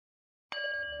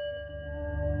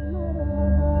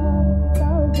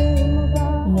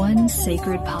One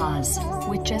Sacred Pause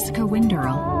with Jessica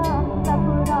Winderl.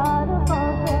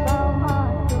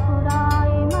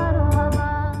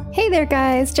 Hey there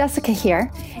guys, Jessica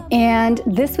here. And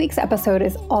this week's episode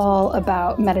is all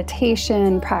about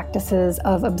meditation, practices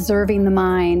of observing the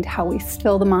mind, how we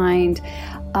still the mind.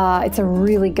 It's a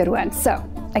really good one. So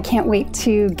I can't wait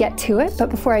to get to it. But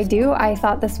before I do, I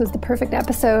thought this was the perfect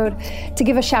episode to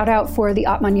give a shout out for the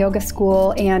Atman Yoga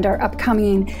School and our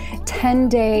upcoming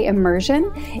 10-day immersion.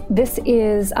 This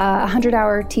is a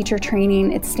 100-hour teacher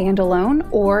training. It's standalone,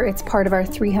 or it's part of our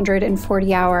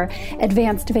 340-hour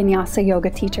advanced Vinyasa yoga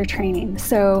teacher training.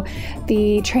 So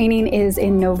the training is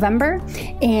in November,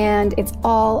 and it's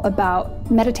all about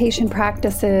meditation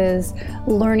practices,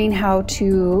 learning how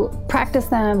to practice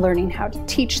them, learning how to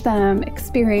teach them,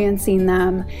 experiencing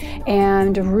them,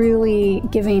 and really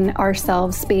giving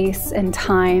ourselves space and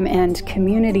time and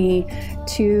community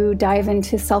to dive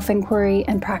into self-inquiry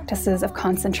and practices of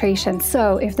concentration.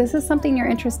 So if this is something you're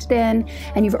interested in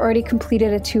and you've already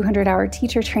completed a 200-hour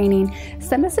teacher training,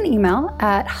 send us an email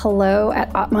at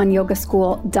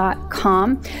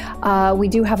hello@atmanyogaschool.com. We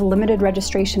do have limited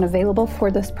registration available for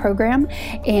this program,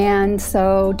 and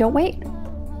so don't wait.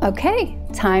 Okay,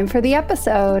 time for the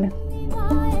episode.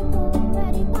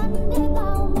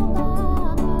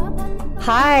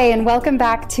 Hi, and welcome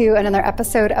back to another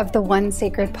episode of the One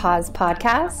Sacred Pause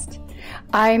podcast.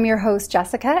 I'm your host,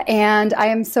 Jessica, and I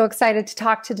am so excited to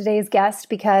talk to today's guest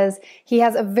because he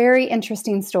has a very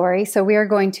interesting story. So we are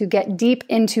going to get deep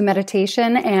into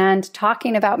meditation and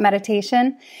talking about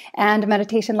meditation and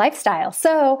meditation lifestyle.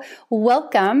 So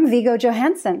welcome, Viggo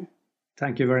Johansson.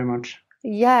 Thank you very much.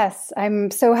 Yes,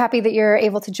 I'm so happy that you're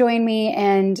able to join me,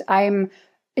 and I'm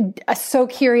so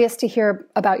curious to hear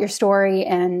about your story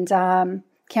and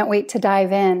can't wait to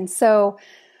dive in. So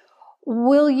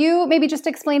will you maybe just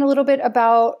explain a little bit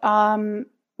about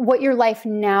what your life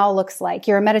now looks like?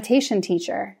 You're a meditation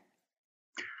teacher.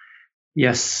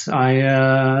 Yes,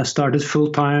 I started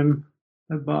full-time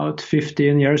about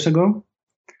 15 years ago.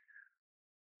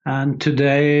 And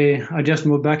today I just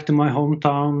moved back to my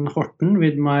hometown, Horten,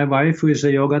 with my wife, who is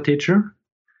a yoga teacher.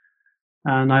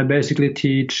 And I basically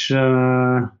teach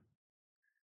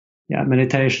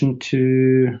meditation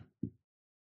to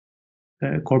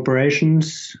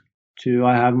corporations.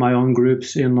 I have my own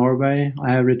groups in Norway.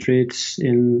 I have retreats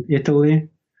in Italy.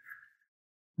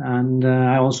 And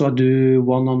I also do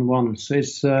one-on-one. So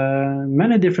it's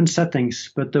many different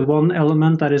settings. But the one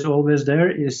element that is always there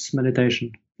is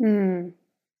meditation. Mm.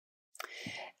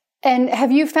 And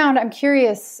have you found, I'm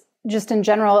curious, just in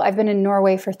general, I've been in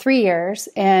Norway for 3 years,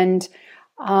 and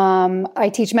I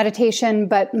teach meditation,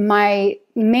 but my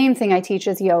main thing I teach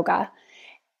is yoga.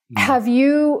 Have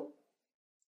you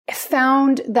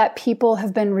found that people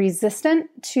have been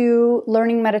resistant to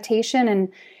learning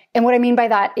meditation? And what I mean by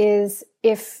that is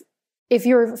if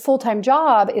your full-time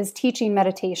job is teaching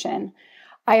meditation,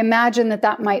 I imagine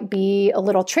that might be a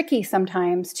little tricky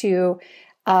sometimes to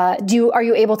are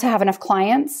you able to have enough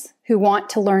clients who want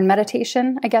to learn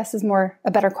meditation, I guess is a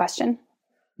better question.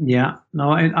 Yeah,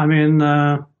 no, I mean,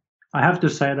 I have to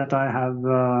say that I have,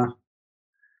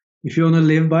 if you want to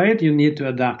live by it, you need to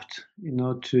adapt,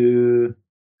 to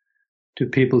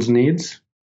people's needs.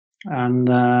 And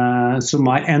so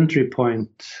my entry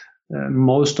point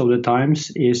most of the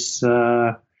times is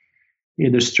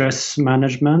either stress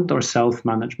management or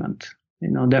self-management,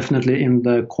 definitely in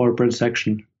the corporate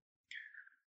section.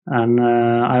 And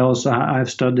I've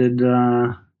studied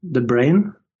the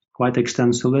brain quite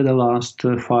extensively the last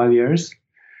 5 years.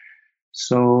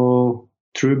 So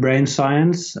through brain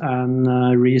science and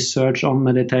research on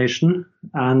meditation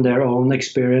and their own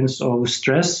experience of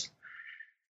stress,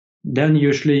 then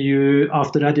usually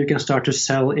after that you can start to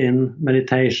sell in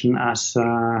meditation as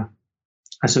a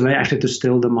way actually to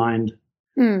still the mind.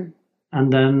 Mm.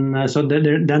 And then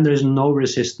then there is no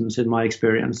resistance in my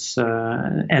experience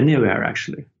anywhere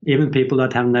actually. Even people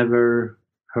that have never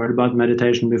heard about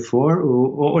meditation before,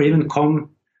 or even come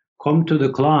to the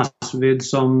class with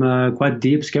some quite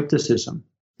deep skepticism.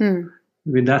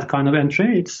 With that kind of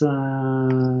entry, it's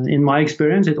in my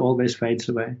experience, it always fades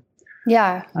away.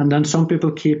 Yeah. And then some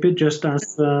people keep it just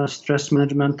as a stress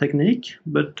management technique.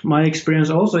 But my experience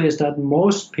also is that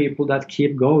most people that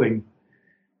keep going,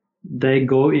 they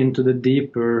go into the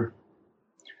deeper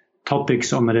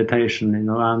topics of meditation,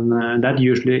 and that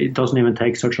usually it doesn't even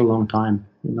take such a long time,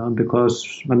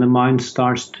 because when the mind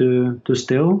starts to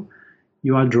still,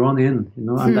 you are drawn in,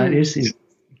 and that is,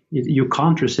 you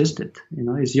can't resist it,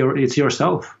 it's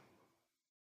yourself.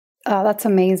 Oh, that's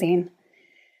amazing.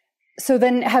 So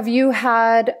then have you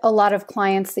had a lot of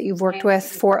clients that you've worked with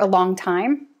for a long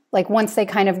time? Like once they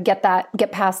kind of get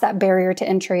past that barrier to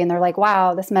entry and they're like,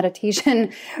 wow, this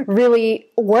meditation really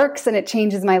works and it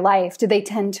changes my life. Do they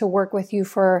tend to work with you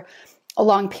for a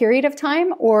long period of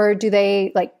time, or do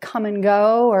they like come and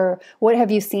go, or what have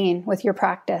you seen with your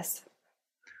practice?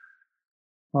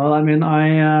 Well, I mean,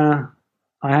 I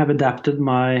have adapted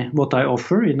what I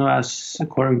offer, as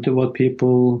according to what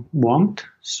people want.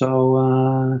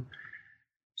 So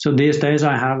these days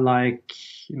I have I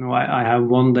have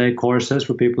 1-day courses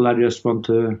for people that just want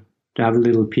to have a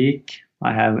little peek.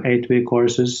 I have 8-week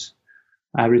courses.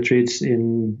 I have retreats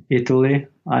in Italy.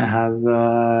 I have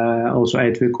also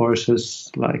 8-week courses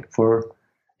for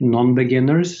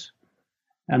non-beginners.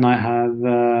 And I have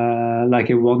a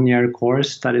 1-year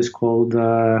course that is called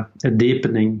a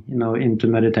deepening, into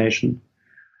meditation.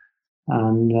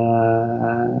 And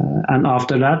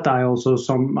after that,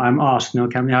 I'm asked,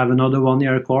 can we have another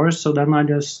 1-year course? So then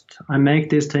I make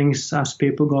these things as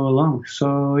people go along.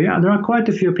 So yeah, there are quite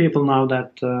a few people now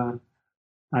that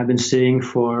I've been seeing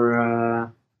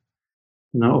for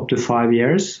up to 5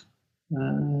 years.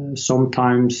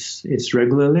 Sometimes it's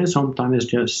regularly, sometimes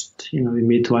it's just we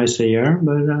meet twice a year.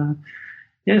 But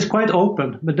yeah, it's quite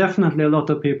open. But definitely a lot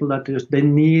of people that they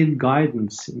need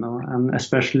guidance, and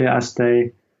especially as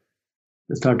they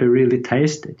start to really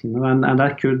taste it, and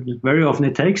that could very often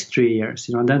it takes 3 years,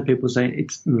 and then people say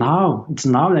it's now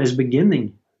that it's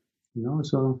beginning,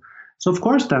 So of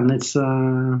course then it's.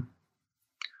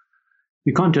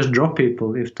 You can't just drop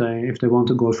people if they want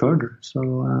to go further.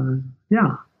 So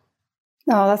yeah.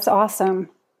 Oh, that's awesome.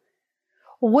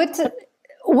 What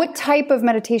type of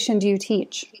meditation do you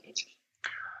teach?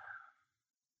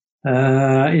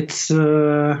 It's.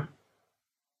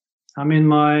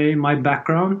 My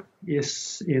background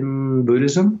is in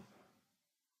Buddhism,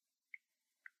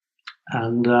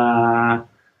 and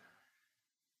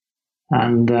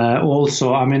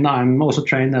also, I'm also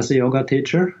trained as a yoga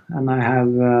teacher, and I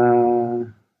have.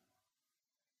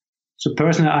 So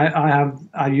personally,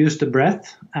 I use the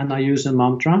breath and I use a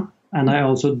mantra, and I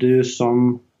also do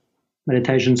some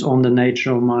meditations on the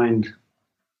nature of mind.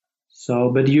 So,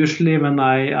 but usually when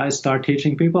I start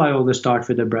teaching people, I always start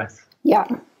with the breath. Yeah.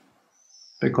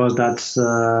 Because that's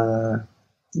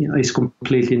it's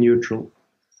completely neutral,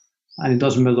 and it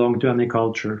doesn't belong to any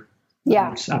culture.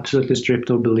 Yeah. It's absolutely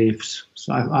stripped of beliefs.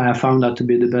 So I have found that to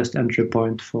be the best entry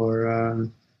point for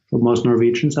most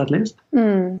Norwegians, at least.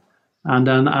 Mm. And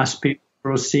then as people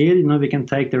proceed, we can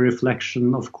take the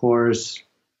reflection, of course,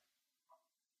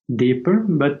 deeper.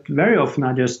 But very often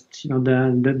I just,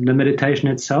 the meditation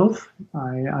itself,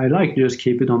 I like to just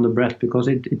keep it on the breath because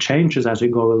it changes as you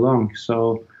go along.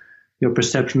 So your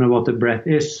perception of what the breath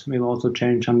is will also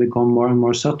change and become more and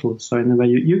more subtle. So in a way,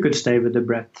 you could stay with the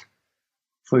breath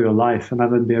for your life, and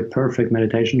that would be a perfect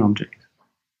meditation object.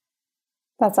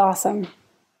 That's awesome.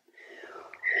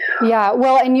 Yeah,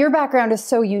 well, and your background is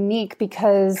so unique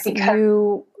because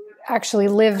you actually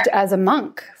lived as a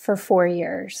monk for 4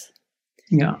 years.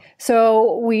 Yeah.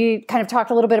 So we kind of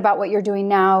talked a little bit about what you're doing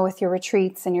now with your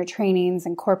retreats and your trainings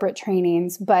and corporate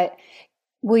trainings, but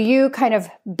will you kind of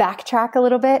backtrack a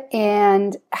little bit?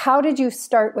 And how did you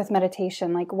start with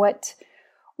meditation? Like what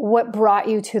brought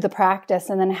you to the practice,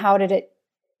 and then how did it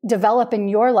develop in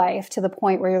your life to the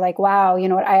point where you're like, wow, you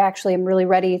know what, I actually am really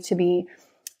ready to be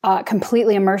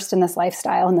completely immersed in this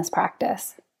lifestyle and this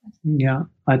practice? Yeah,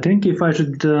 I think if I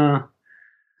should,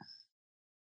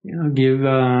 give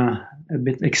a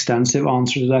bit extensive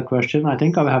answer to that question, I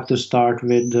think I would have to start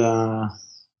with,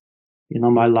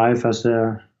 my life as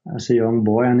a young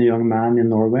boy and a young man in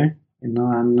Norway,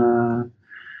 and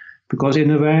because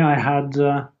in a way I had,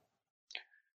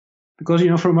 because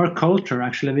from our culture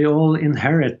actually we all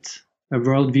inherit a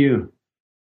worldview.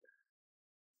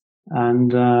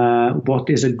 And what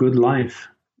is a good life?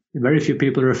 Very few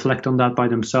people reflect on that by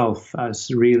themselves as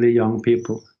really young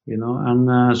people,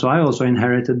 And so I also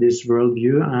inherited this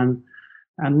worldview, and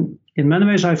in many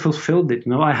ways I fulfilled it.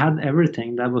 I had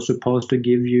everything that was supposed to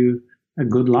give you a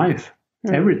good life.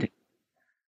 Everything.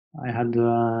 I had,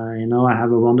 I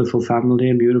have a wonderful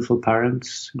family, beautiful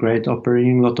parents, great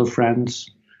upbringing, a lot of friends.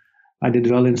 I did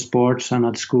well in sports and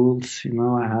at schools.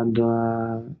 I had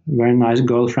a very nice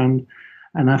girlfriend.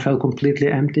 And I felt completely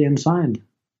empty inside.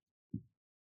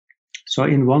 So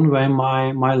in one way,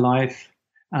 my life,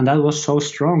 and that was so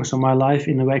strong, so my life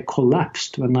in a way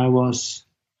collapsed when I was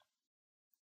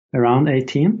around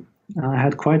 18. And I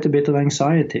had quite a bit of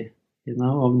anxiety,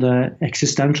 of the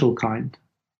existential kind.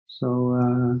 So,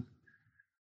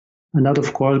 and that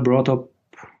of course brought up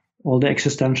all the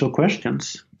existential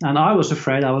questions. And I was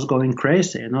afraid I was going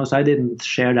crazy, so I didn't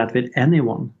share that with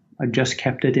anyone. I just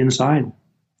kept it inside.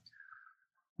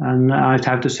 And I'd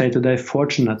have to say today,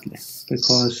 fortunately,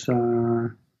 because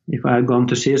if I had gone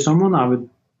to see someone, I would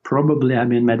probably have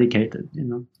been medicated,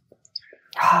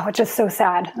 Oh, which is so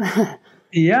sad.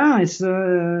 Yeah, it's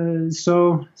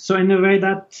so in a way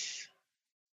that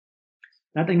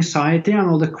anxiety and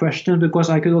all the questions, because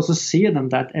I could also see them,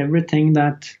 that everything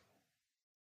that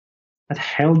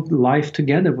held life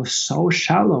together was so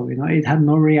shallow. It had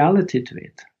no reality to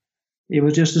it. It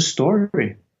was just a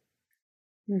story.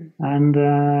 And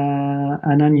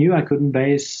I knew I couldn't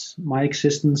base my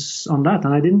existence on that,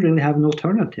 and I didn't really have an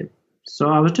alternative. So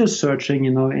I was just searching,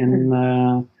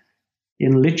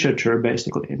 in literature,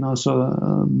 basically,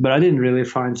 but I didn't really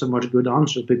find so much good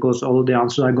answers, because all of the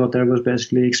answers I got there was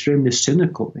basically extremely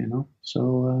cynical,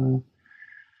 So,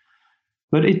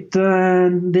 but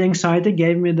the anxiety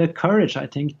gave me the courage, I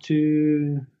think,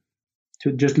 to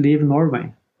just leave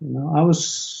Norway. I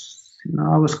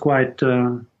was quite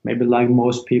maybe like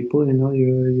most people,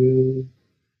 you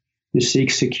seek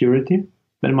security,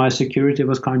 but my security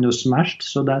was kind of smashed.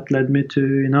 So that led me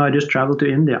to, I just traveled to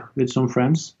India with some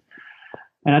friends.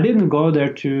 And I didn't go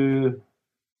there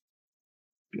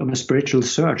on a spiritual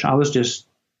search. I was just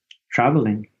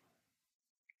traveling.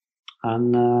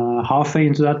 And halfway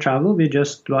into that travel,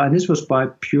 and this was by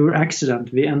pure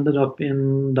accident, we ended up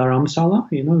in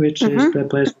Dharamsala, which is the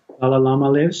place where Dalai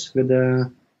Lama lives, with the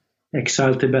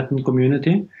exiled Tibetan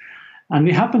community. And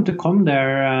we happened to come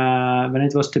there when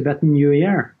it was Tibetan New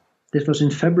Year. This was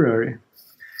in February.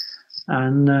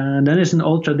 And then it's an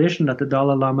old tradition that the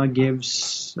Dalai Lama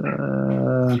gives,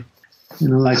 like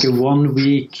a 1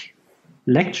 week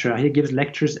lecture. He gives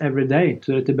lectures every day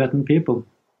to the Tibetan people.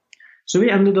 So we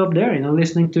ended up there,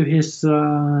 listening to his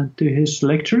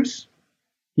lectures.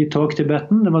 He talked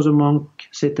Tibetan. There was a monk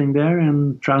sitting there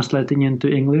and translating into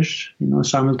English,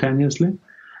 simultaneously.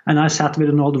 And I sat with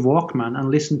an old Walkman and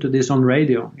listened to this on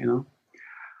radio,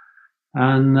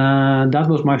 And that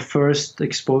was my first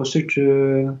exposure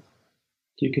to,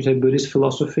 you could say, Buddhist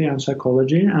philosophy and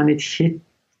psychology, and it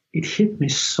hit me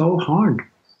so hard.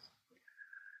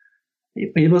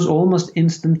 It was almost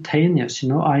instantaneous.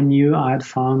 I knew I had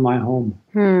found my home,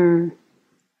 and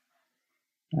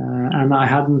I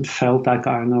hadn't felt that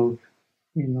kind of,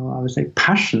 I would say,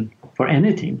 passion for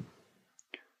anything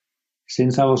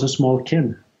since I was a small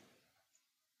kid.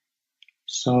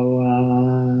 So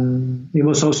it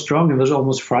was so strong; it was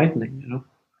almost frightening,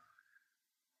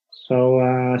 So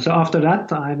after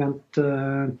that, I went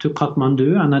to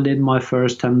Kathmandu, and I did my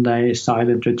first 10-day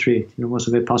silent retreat. It was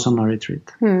a Vipassana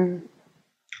retreat.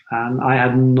 And I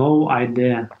had no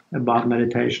idea about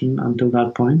meditation until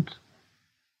that point.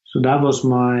 So that was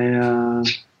my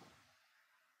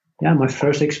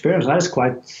first experience. That is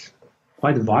quite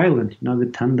violent,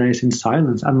 with 10 days in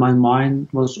silence, and my mind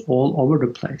was all over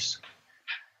the place.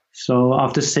 So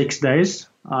after 6 days,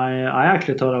 I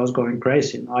actually thought I was going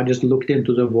crazy. I just looked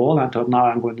into the wall and thought, now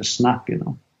I'm going to snap,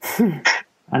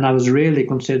 And I was really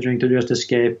considering to just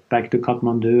escape back to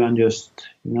Kathmandu and just,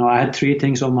 I had 3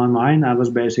 things on my mind. I was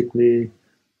basically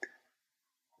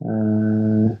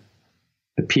a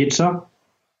pizza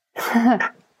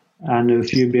and a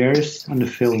few beers and a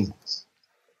film.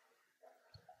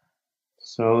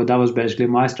 So that was basically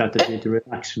my strategy to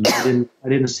relax. I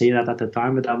didn't see that at the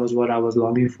time, but that was what I was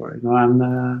longing for.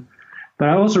 But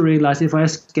I also realized if I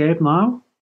escape now,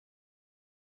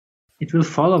 it will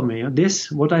follow me.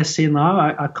 What I see now,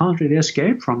 I can't really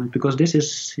escape from it, because this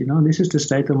is the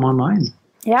state of my mind.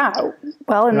 Yeah,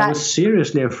 well, I was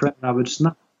seriously afraid I would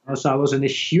snap. So I was in a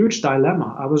huge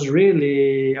dilemma. I was in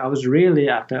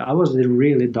a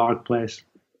really dark place.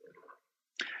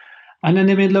 And in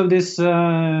the middle of this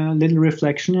little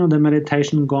reflection, the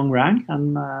meditation gong rang,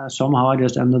 and somehow I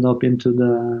just ended up into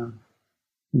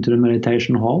the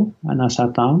meditation hall, and I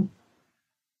sat down.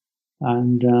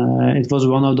 And it was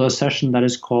one of those sessions that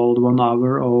is called 1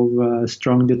 hour of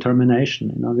strong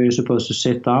determination. Where you're supposed to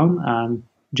sit down and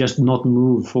just not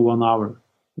move for 1 hour.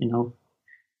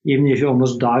 Even if you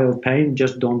almost die of pain,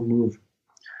 just don't move.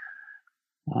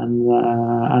 And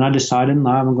I decided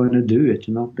now I'm going to do it,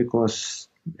 because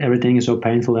everything is so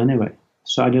painful anyway.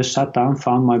 So I just sat down,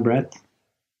 found my breath,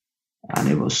 and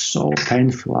it was so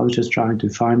painful. I was just trying to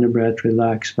find the breath,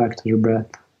 relax, back to the breath.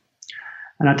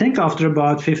 And I think after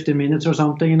about 50 minutes or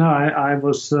something, I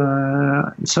was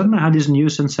suddenly I had these new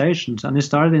sensations, and it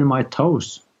started in my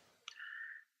toes.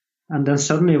 And then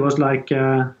suddenly it was like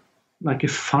a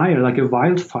fire, like a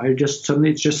wildfire. Suddenly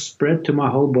it just spread to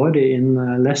my whole body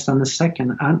in less than a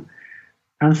second.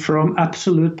 And from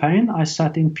absolute pain, I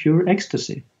sat in pure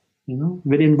ecstasy,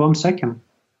 within 1 second.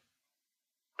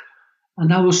 And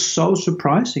that was so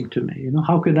surprising to me.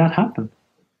 How could that happen?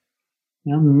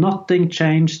 Nothing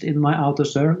changed in my outer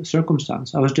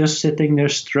circumstance. I was just sitting there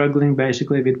struggling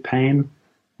basically with pain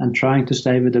and trying to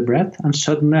stay with the breath. And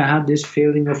suddenly I had this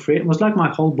feeling of freedom. It was like my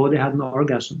whole body had an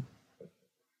orgasm.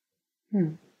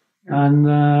 And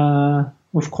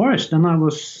of course, then I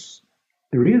was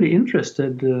really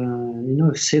interested,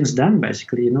 since then,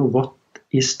 basically, what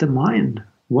is the mind?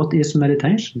 What is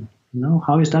meditation?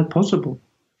 How is that possible?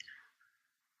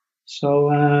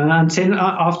 So,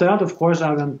 after that, of course,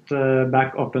 I went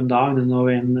back up and down,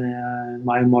 in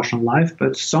my emotional life.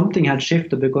 But something had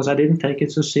shifted because I didn't take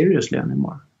it so seriously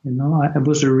anymore. It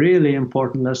was a really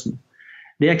important lesson.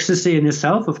 The ecstasy in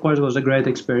itself, of course, was a great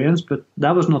experience, but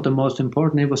that was not the most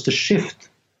important. It was the shift,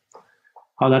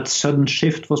 how that sudden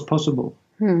shift was possible.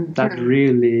 That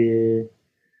really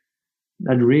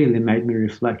made me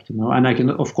reflect. And I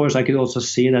could also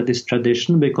see that this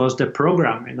tradition, because the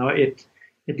program,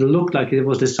 it looked like it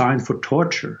was designed for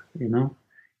torture,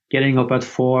 getting up at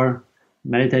 4,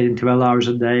 meditating 12 hours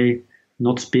a day,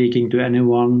 not speaking to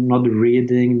anyone, not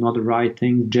reading, not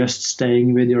writing, just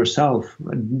staying with yourself.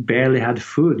 I barely had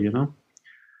food,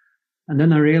 And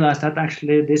then I realized that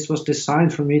actually this was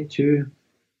designed for me to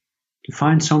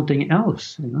find something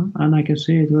else, And I can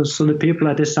see it was, so the people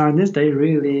that designed this, they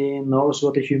really knows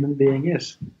what a human being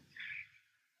is.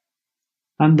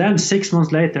 And then 6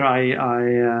 months later,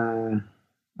 I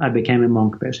became a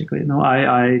monk, basically.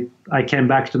 I came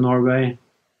back to Norway,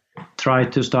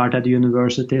 tried to start at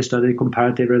university, studied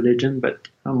comparative religion, but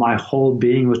my whole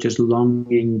being was just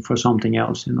longing for something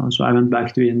else, So I went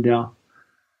back to India,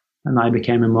 and I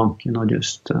became a monk,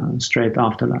 just straight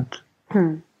after that.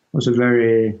 It was a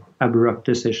very abrupt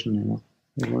decision,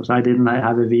 It was. I didn't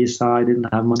have a visa, I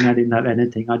didn't have money, I didn't have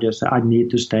anything. I just said, I need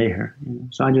to stay here,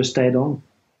 So I just stayed on.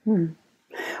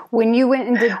 When you went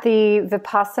and did the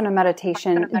Vipassana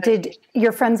meditation, did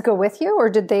your friends go with you, or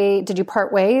did you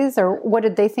part ways, or what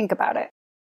did they think about it?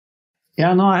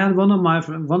 Yeah, no, I had one of my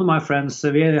friends.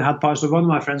 We had parts of one of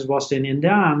my friends was in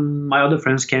India, and my other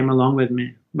friends came along with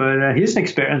me. But his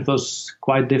experience was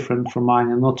quite different from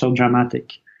mine and not so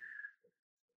dramatic.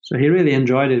 So he really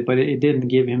enjoyed it, but it didn't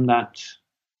give him that.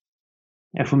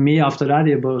 And for me, after that,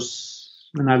 it was.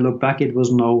 When I look back, it was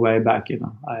no way back,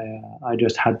 I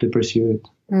just had to pursue it.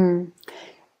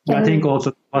 But I think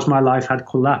also because my life had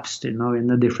collapsed, in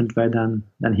a different way than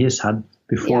his had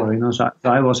before, so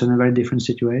I was in a very different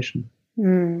situation.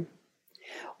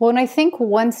 Well, and I think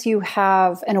once you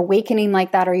have an awakening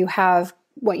like that, or you have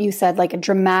what you said, like a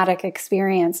dramatic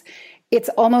experience, it's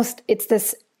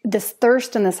this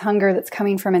thirst and this hunger that's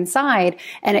coming from inside,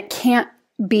 and it can't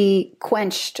be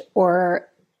quenched or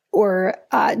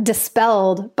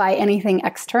dispelled by anything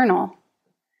external.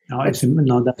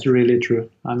 No, that's really true.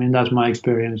 I mean, that's my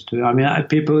experience too. I mean, if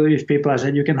people, I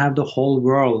said, you can have the whole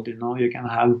world, you can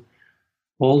have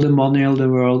all the money in the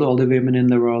world, all the women in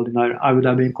the world, I would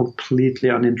have been completely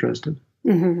uninterested.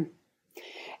 Mm-hmm.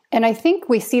 And I think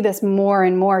we see this more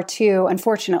and more too,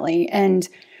 unfortunately. And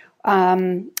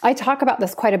I talk about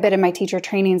this quite a bit in my teacher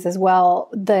trainings as well.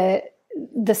 The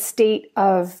state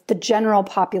of the general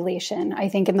population, I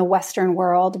think, in the Western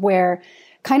world, where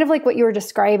kind of like what you were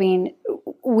describing,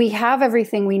 we have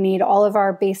everything we need. All of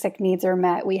our basic needs are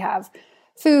met. We have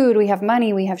food, we have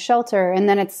money, we have shelter. And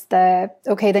then it's then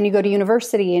you go to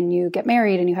university and you get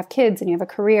married and you have kids and you have a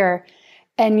career.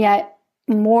 And yet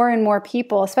more and more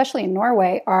people, especially in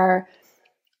Norway, are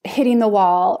hitting the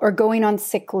wall or going on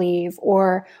sick leave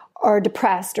or are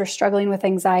depressed or struggling with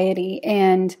anxiety.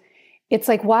 And it's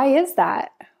like, why is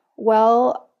that?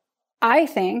 Well, I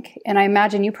think, and I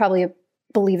imagine you probably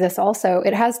believe this also,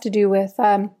 it has to do with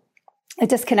a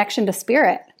disconnection to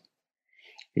spirit.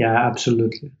 Yeah,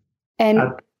 absolutely. And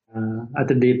at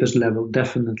the deepest level,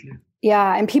 definitely.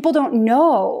 Yeah, and people don't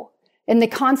know. And they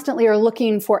constantly are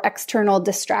looking for external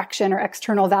distraction or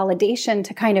external validation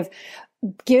to kind of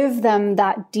give them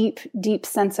that deep, deep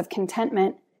sense of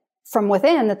contentment from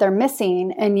within that they're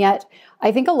missing. And yet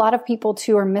I think a lot of people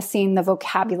too are missing the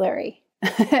vocabulary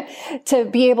to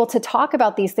be able to talk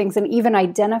about these things and even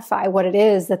identify what it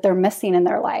is that they're missing in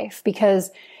their life. Because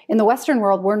in the Western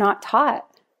world, we're not taught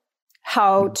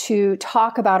how to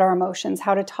talk about our emotions,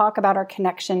 how to talk about our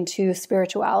connection to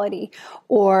spirituality,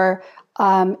 or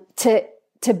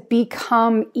to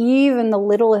become even the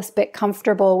littlest bit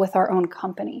comfortable with our own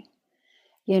company.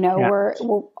 We're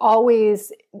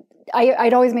always,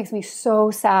 it always makes me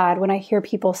so sad when I hear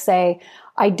people say,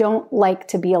 I don't like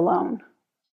to be alone.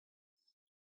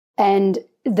 And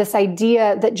this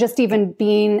idea that just even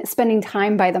spending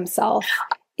time by themselves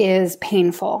is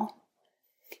painful.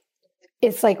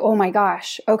 it's like, oh my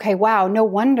gosh, okay, wow, no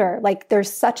wonder. Like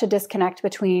there's such a disconnect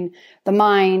between the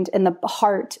mind and the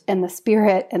heart and the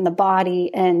spirit and the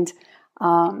body. And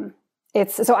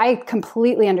so I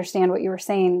completely understand what you were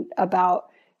saying about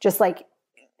just like,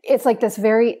 it's like this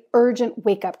very urgent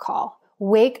wake up call.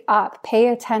 Wake up, pay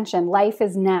attention. Life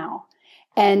is now.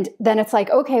 And then it's like,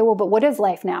 okay, well, but what is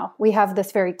life now? We have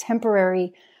this very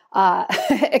temporary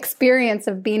experience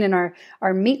of being in our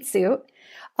meat suit.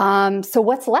 So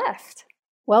what's left?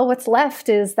 Well, what's left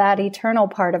is that eternal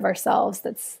part of ourselves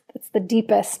that's the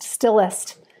deepest,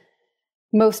 stillest,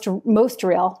 most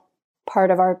real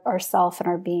part of our self and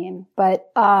our being.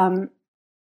 But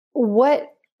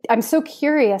what I'm so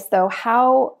curious, though,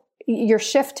 how your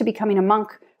shift to becoming a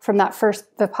monk from that first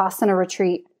Vipassana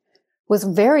retreat was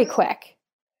very quick.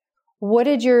 What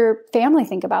did your family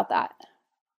think about that?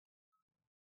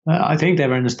 I think they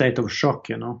were in a state of shock,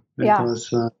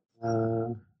 because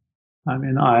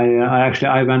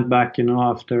I went back,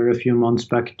 after a few months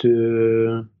back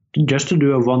to just to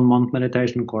do a 1 month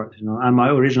meditation course, and my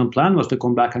original plan was to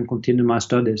come back and continue my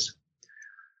studies.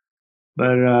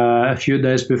 But a few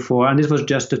days before, and this was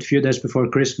just a few days before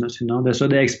Christmas, so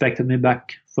they expected me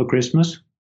back for Christmas.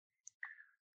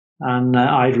 And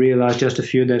I realized just a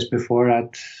few days before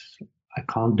that I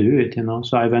can't do it,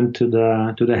 So I went to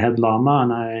the head lama,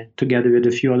 and I, together with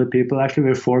a few other people, actually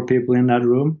there were 4 people in that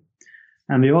room,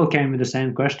 and we all came with the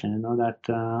same question, that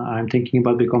I'm thinking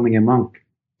about becoming a monk.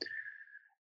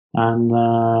 And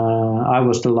I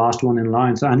was the last one in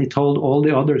line. And he told all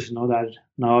the others, that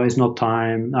no, it's not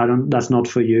time. That's not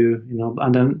for you,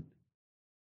 And then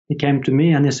he came to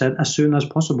me and he said, as soon as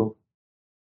possible.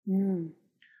 Mm.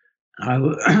 I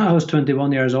was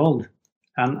 21 years old,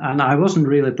 and I wasn't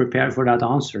really prepared for that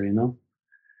answer,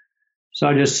 So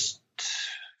I just,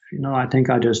 I think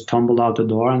I just tumbled out the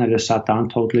door and I just sat down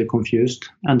totally confused.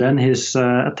 And then his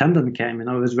attendant came, he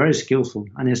was very skillful,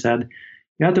 and he said,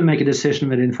 you have to make a decision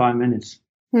within 5 minutes.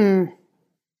 And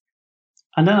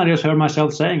then I just heard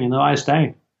myself saying, I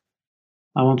stay.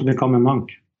 I want to become a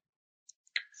monk.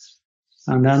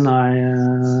 And then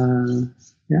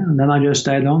I just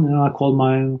stayed on. I called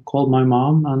my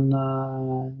mom, and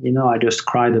I just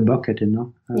cried a bucket.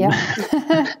 Yeah.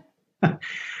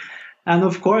 And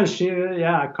of course,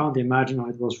 I can't imagine how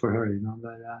it was for her.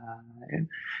 But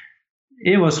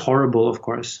it was horrible, of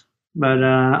course. But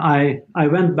I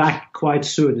went back quite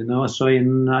soon. So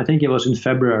I think it was in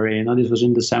February. This was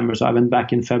in December, so I went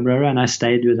back in February, and I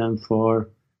stayed with them for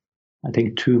I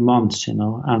think 2 months.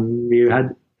 And we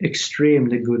had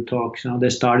extremely good talks. They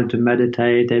started to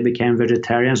meditate. They became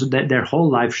vegetarians. So their whole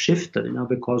life shifted,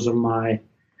 because of my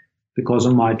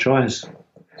choice.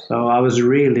 So I was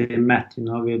really met,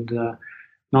 with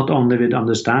not only with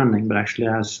understanding, but actually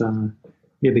as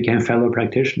we became fellow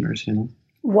practitioners.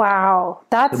 Wow,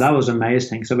 so that was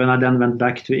amazing. So when I then went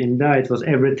back to India,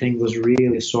 everything was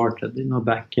really sorted,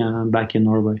 back in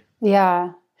Norway.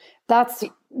 Yeah, that's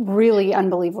really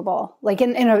unbelievable. Like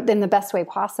in the best way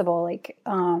possible. Like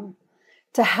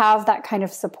to have that kind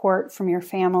of support from your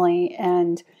family,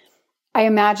 and I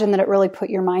imagine that it really put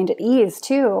your mind at ease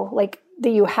too. Like that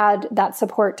you had that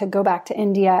support to go back to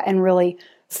India and really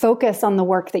focus on the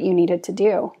work that you needed to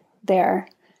do there.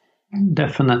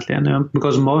 Definitely, and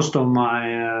because most of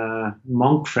my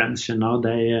monk friends,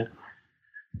 they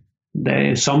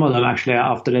some of them actually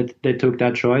after they took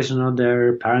that choice,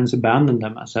 their parents abandoned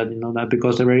them. I said, that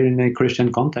because they were in a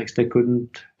Christian context, they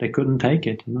couldn't take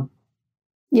it,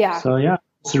 Yeah. So yeah,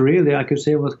 it's really, I could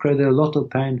say, it was created a lot of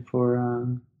pain for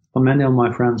many of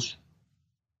my friends.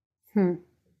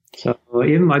 So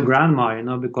even my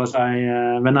grandma, because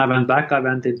when I went back, I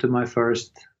went into my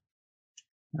first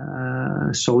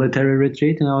solitary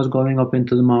retreat, and I was going up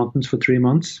into the mountains for 3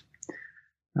 months.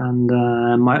 And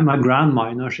my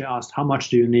grandma, she asked, how much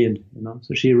do you need?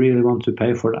 So she really wanted to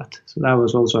pay for that. So that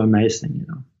was also amazing,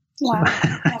 Wow.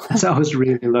 So I was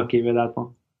really lucky with that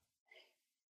one.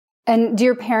 And do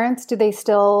your parents, do they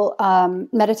still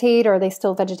meditate, or are they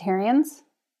still vegetarians?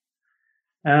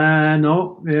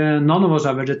 No, none of us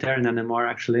are vegetarian anymore,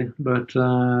 actually. But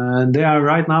they are.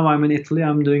 Right now, I'm in Italy.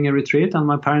 I'm doing a retreat, and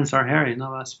my parents are here,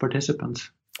 as participants.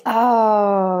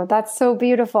 Oh, that's so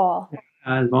beautiful.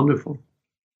 It's wonderful.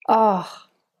 Oh,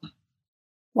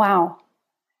 wow.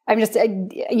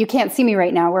 You can't see me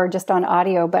right now. We're just on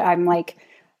audio, but I'm like,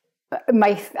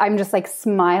 I'm just like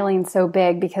smiling so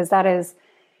big, because that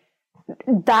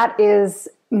is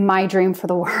my dream for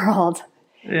the world.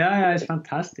 Yeah, it's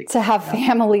fantastic. To have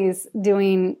families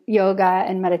doing yoga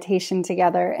and meditation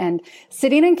together and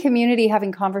sitting in community,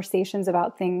 having conversations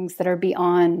about things that are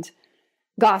beyond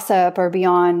gossip or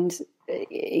beyond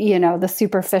the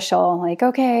superficial, like,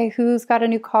 okay, who's got a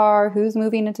new car, who's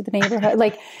moving into the neighborhood,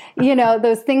 like,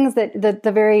 those things that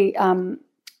the very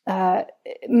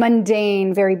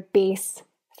mundane, very base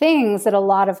things that a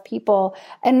lot of people,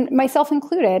 and myself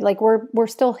included, like we're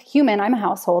still human. I'm a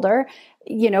householder,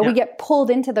 we get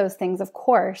pulled into those things, of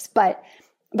course, but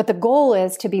the goal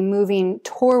is to be moving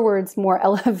towards more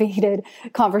elevated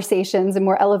conversations and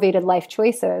more elevated life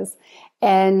choices.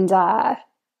 And,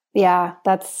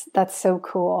 that's so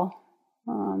cool.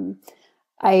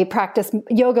 I practice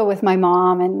yoga with my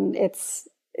mom, and it's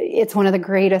one of the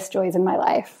greatest joys in my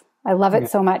life. I love it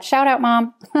so much. Shout out,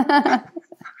 Mom.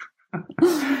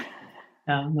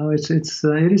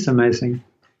 It is amazing.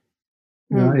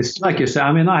 It's like you say.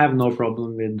 I mean, I have no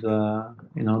problem with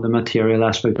the material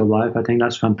aspect of life. I think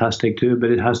that's fantastic too.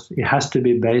 But it has to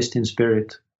be based in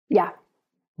spirit. Yeah.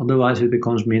 Otherwise, it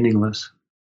becomes meaningless.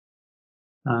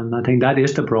 And I think that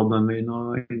is the problem,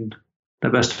 in the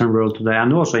Western world today,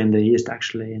 and also in the East.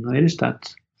 Actually, it is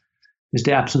that it's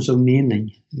the absence of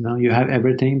meaning. You have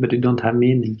everything, but you don't have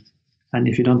meaning. And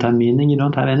if you don't have meaning, you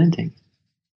don't have anything.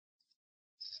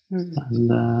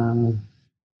 And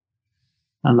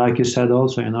like you said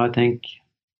also, I think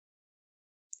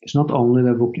it's not only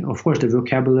of course the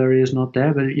vocabulary is not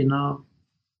there, but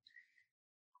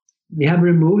we have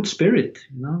removed spirit.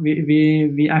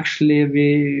 We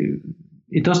actually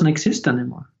it doesn't exist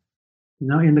anymore.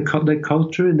 In the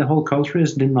culture, the whole culture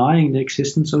is denying the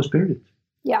existence of spirit.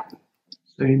 Yeah.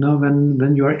 So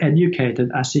when you are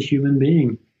educated as a human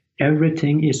being,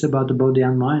 everything is about the body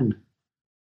and mind.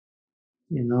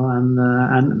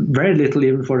 And very little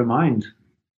even for the mind,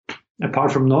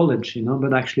 apart from knowledge,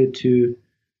 but actually to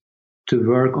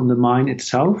work on the mind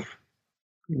itself,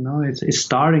 it's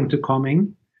starting to come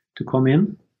in.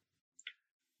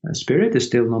 Spirit is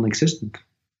still non-existent.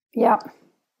 Yeah.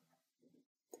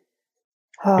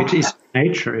 It is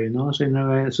nature, so in a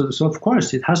way, so of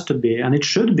course it has to be, and it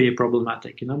should be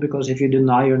problematic, because if you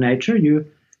deny your nature,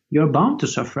 you're bound to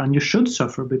suffer, and you should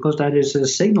suffer, because that is a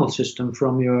signal system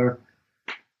from your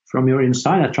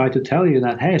inside that try to tell you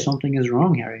that, hey, something is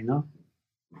wrong here,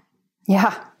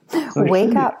 Yeah. So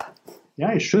wake up.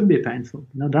 It should be painful.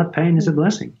 That pain is a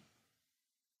blessing.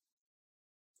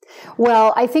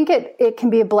 Well, I think it can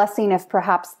be a blessing if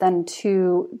perhaps then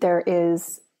too there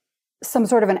is some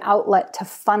sort of an outlet to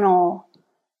funnel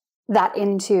that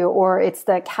into, or it's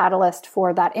the catalyst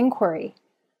for that inquiry.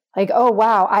 Like, oh,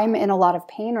 wow, I'm in a lot of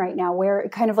pain right now. Where,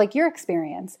 kind of like your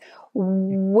experience,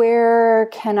 where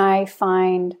can I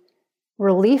find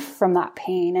relief from that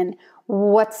pain? And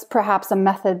what's perhaps a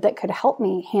method that could help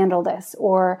me handle this?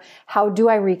 Or how do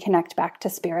I reconnect back to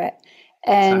spirit?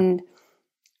 And,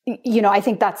 I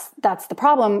think that's the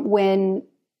problem when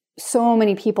so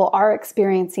many people are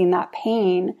experiencing that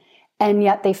pain, and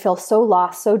yet they feel so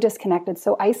lost, so disconnected,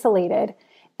 so isolated,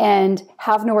 and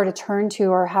have nowhere to turn to,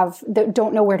 or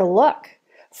don't know where to look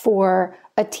for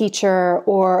a teacher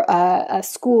or a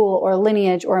school or a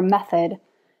lineage or a method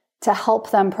to help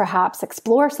them perhaps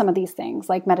explore some of these things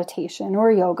like meditation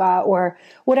or yoga or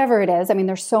whatever it is. I mean,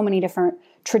 there's so many different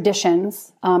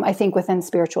traditions, I think, within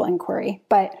spiritual inquiry,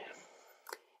 but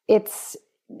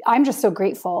I'm just so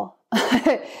grateful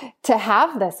to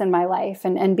have this in my life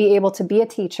and be able to be a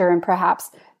teacher and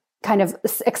perhaps kind of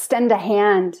extend a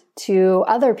hand to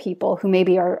other people who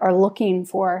maybe are looking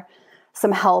for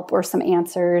some help or some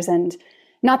answers. And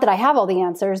not that I have all the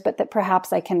answers, but that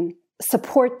perhaps I can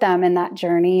support them in that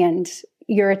journey. And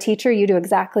you're a teacher, you do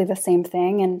exactly the same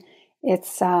thing. And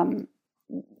it's, I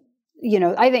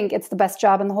think it's the best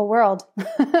job in the whole world.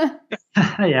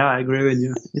 Yeah, I agree with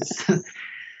you.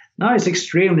 It's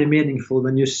extremely meaningful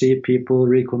when you see people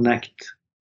reconnect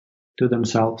to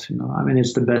themselves. I mean,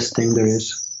 it's the best thing there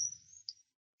is.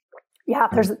 Yeah,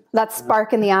 there's that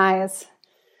spark in the eyes.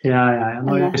 Yeah.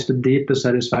 It's the deepest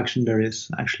satisfaction there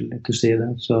is, actually, to see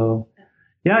that. So,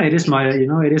 yeah, it is my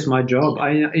job.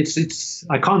 I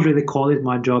can't really call it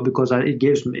my job because it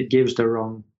gives the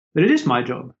wrong. But it is my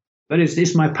job. But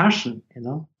it's my passion.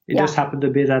 It just happened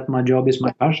to be that my job is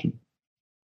my passion.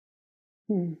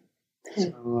 It's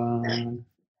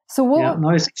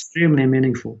extremely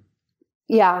meaningful.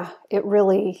 Yeah, it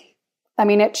really,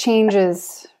 it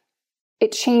changes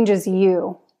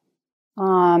you,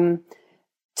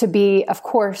 to be, of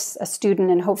course, a student,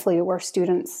 and hopefully we're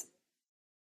students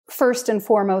first and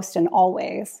foremost and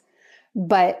always,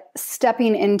 but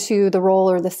stepping into the role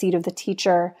or the seat of the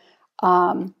teacher,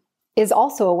 is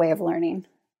also a way of learning.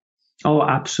 Oh,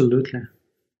 absolutely.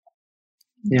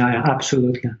 Yeah,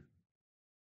 absolutely.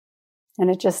 And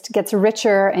it just gets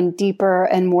richer and deeper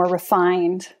and more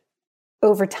refined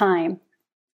over time.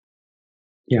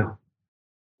 Yeah.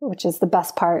 Which is the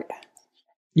best part.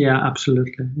 Yeah,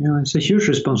 absolutely. Yeah, it's a huge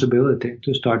responsibility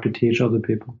to start to teach other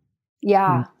people.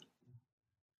 Yeah.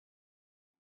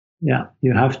 Yeah,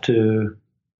 you have to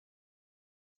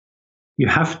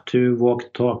walk the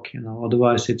talk,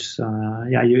 otherwise it's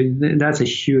that's a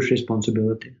huge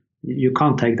responsibility. You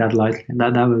can't take that lightly.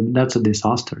 That's a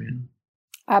disaster.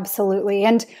 Absolutely.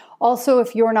 And also,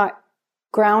 if you're not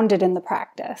grounded in the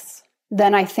practice,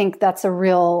 then I think that's a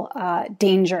real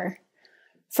danger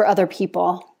for other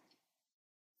people.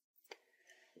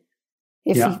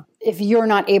 If you're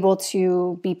not able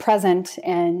to be present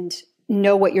and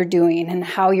know what you're doing and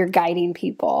how you're guiding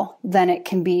people, then it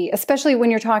can be, especially when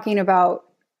you're talking about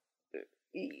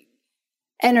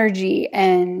energy,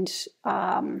 and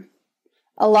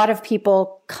a lot of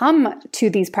people come to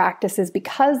these practices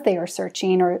because they are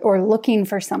searching or looking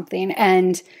for something.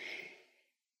 And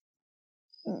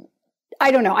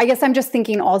I don't know, I guess I'm just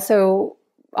thinking also,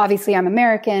 obviously I'm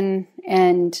American,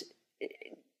 and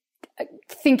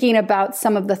thinking about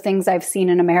some of the things I've seen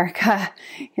in America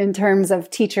in terms of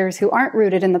teachers who aren't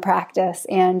rooted in the practice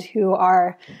and who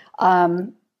are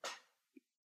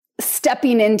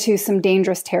stepping into some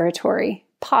dangerous territory,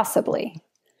 possibly.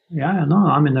 Yeah, no,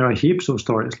 I mean, there are heaps of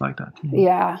stories like that.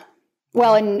 Yeah.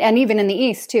 Well, and even in the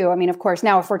East too. I mean, of course,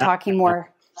 now if we're talking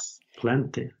more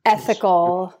plenty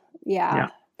ethical,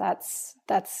 that's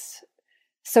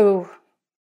so.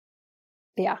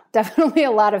 Yeah, definitely a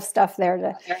lot of stuff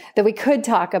there that we could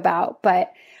talk about.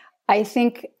 But I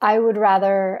think I would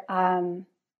rather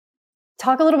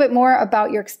talk a little bit more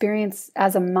about your experience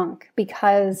as a monk,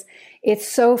 because it's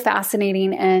so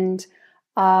fascinating. And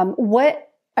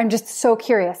I'm just so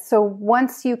curious. So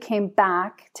once you came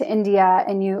back to India,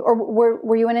 and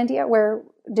were you in India? Where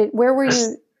were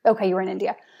you? Okay, you were in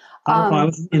India. I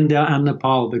was in India and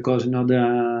Nepal because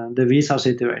the visa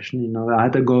situation. I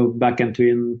had to go back and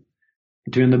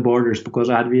between the borders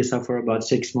because I had visa for about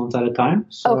 6 months at a time.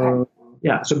 So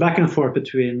so back and forth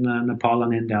between Nepal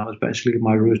and India was basically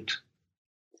my route.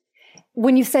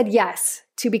 When you said yes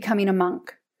to becoming a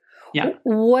monk,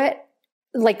 what,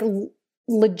 like,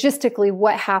 logistically,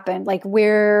 what happened? Like,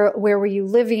 where were you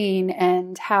living,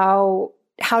 and how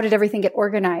did everything get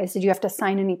organized? Did you have to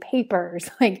sign any papers?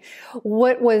 Like,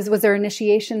 was there an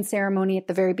initiation ceremony at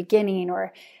the very beginning,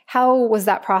 or how was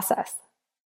that process?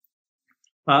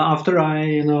 After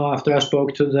I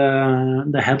spoke to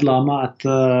the head lama at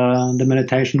the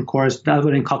meditation course, that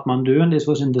was in Kathmandu, and this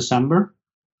was in December.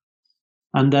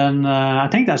 And then I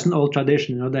think that's an old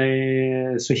tradition.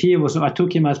 I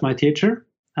took him as my teacher,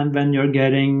 and when you're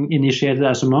getting initiated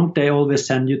as a monk, they always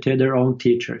send you to their own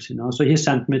teachers. So he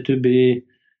sent me to be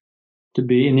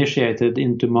initiated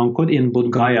into monkhood in Bodh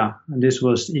Gaya, and this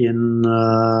was in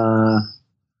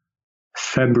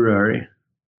February.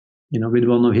 With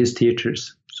one of his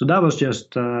teachers. So that was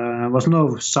just, was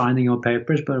no signing of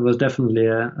papers, but it was definitely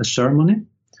a ceremony.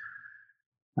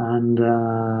 And,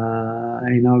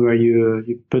 where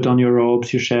you put on your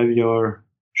robes, you shave your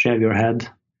head.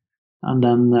 And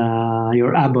then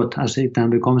your abbot, as it then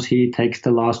becomes, he takes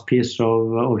the last piece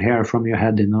of hair from your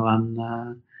head, and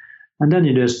then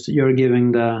you're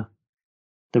giving the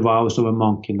vows of a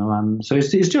monk, and so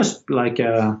it's just like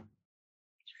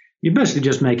you basically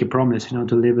just make a promise,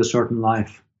 to live a certain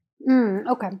life.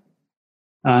 Okay.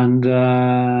 And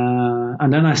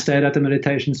then I stayed at the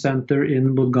meditation center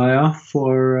in Bodh Gaya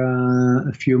for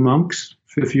a few months.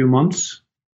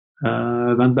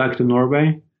 Went back to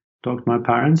Norway, talked to my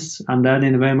parents, and then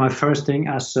in a way my first thing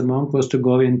as a monk was to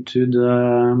go into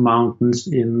the mountains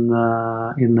in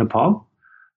Nepal,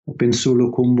 up in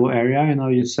Sulukhumbu area.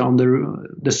 It's on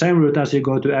the same route as you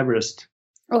go to Everest.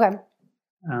 Okay.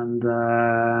 And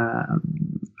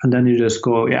then you just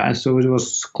go, so it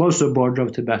was close to the border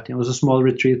of Tibet. It was a small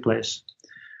retreat place.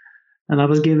 And I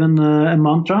was given a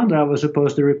mantra that I was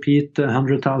supposed to repeat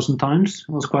 100,000 times.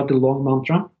 It was quite a long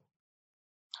mantra.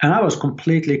 And I was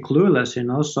completely clueless,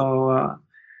 so I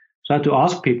had to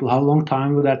ask people, how long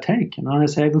time would that take? And they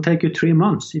say, it will take you 3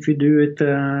 months if you do it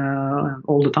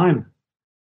all the time.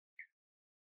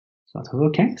 So I thought,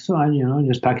 okay. So I,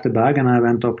 just packed a bag and I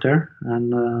went up there,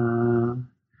 and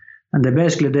they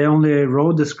basically, the only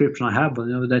road description I have,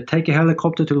 they take a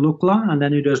helicopter to Lukla, and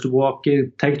then you just walk,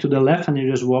 take to the left, and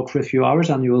you just walk for a few hours,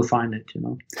 and you will find it.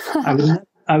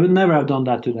 I would never have done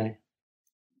that today.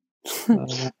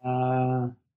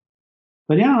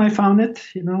 But I found it,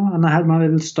 and I had my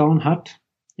little stone hut.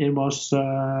 It was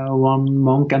one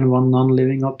monk and one nun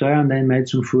living up there, and they made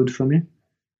some food for me.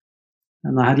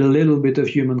 And I had a little bit of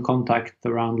human contact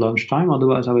around lunchtime.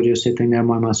 Otherwise, I was just sitting there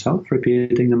by myself,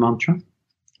 repeating the mantra.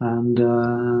 And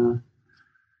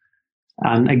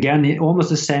And again, almost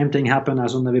the same thing happened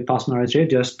as on the Vipassana retreat,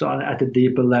 just at a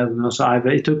deeper level. You know? So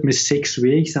it took me 6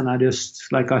 weeks, and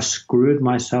I screwed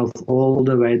myself all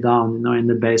the way down, you know, in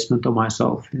the basement of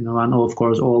myself, you know, and of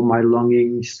course all my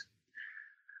longings,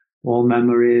 all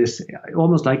memories,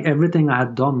 almost like everything I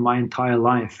had done my entire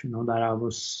life, you know, that I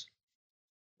was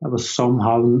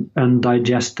somehow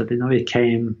undigested, you know, it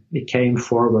came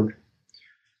forward,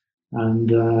 and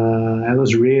it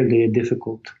was really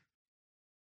difficult.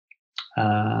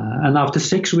 And after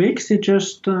 6 weeks, it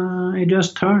just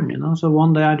turned, you know. So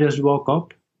one day I just woke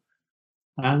up,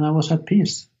 and I was at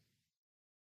peace.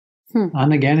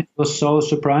 And again, it was so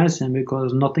surprising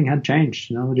because nothing had changed,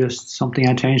 you know, just something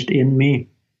had changed in me.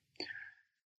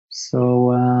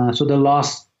 So the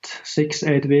last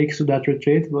 6-8 weeks of that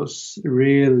retreat was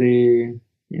really,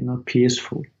 you know,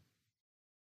 peaceful.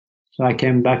 So I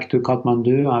came back to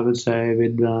Kathmandu, I would say,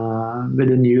 with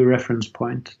a new reference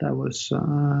point that was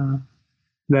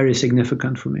very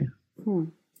significant for me.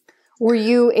 Were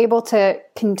you able to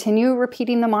continue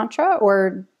repeating the mantra,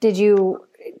 or did you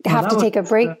have to take a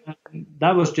break?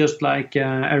 That was just like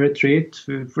a retreat.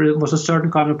 It was a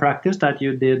certain kind of practice that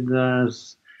you did.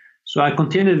 So I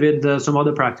continued with some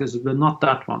other practices, but not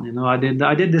that one. You know, I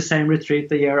did the same retreat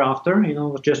the year after. You know,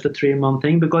 it was just a 3-month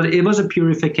thing because it was a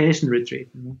purification retreat.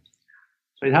 You know?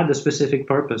 So it had a specific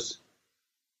purpose.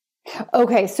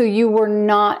 Okay, so you were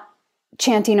not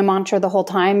chanting a mantra the whole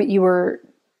time. You were.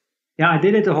 Yeah, I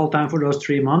did it the whole time for those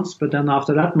 3 months, but then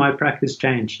after that, my practice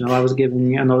changed. You know, I was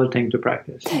given another thing to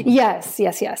practice. Yes.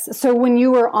 So when you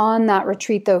were on that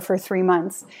retreat, though, for 3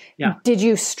 months, did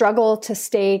you struggle to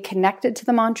stay connected to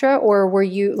the mantra, or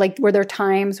were there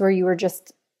times where you were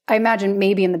just? I imagine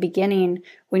maybe in the beginning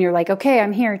when you're like, okay,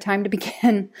 I'm here, time to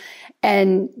begin,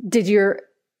 and did your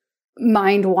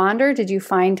mind wander? Did you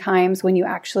find times when you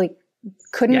actually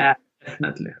couldn't? Yeah,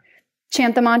 definitely.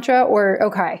 Chant the mantra, or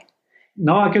okay.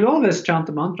 No, I could always chant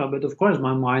the mantra, but of course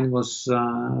my mind was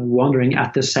wandering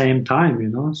at the same time, you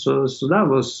know. So that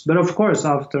was, but of course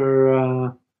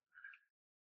after,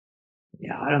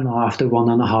 after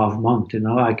 1.5 months, you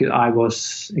know, I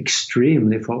was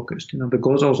extremely focused, you know,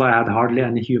 because also I had hardly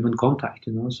any human contact,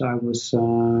 you know. So I was,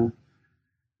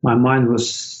 my mind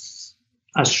was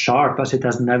as sharp as it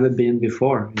has never been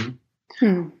before, you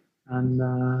know.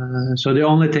 And so the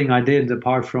only thing I did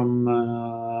apart from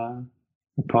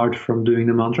doing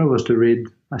the mantra was to read.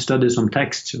 I studied some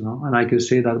texts, you know, and I could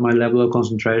see that my level of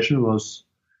concentration was,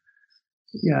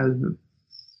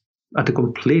 at a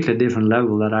completely different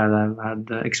level that I had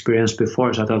experienced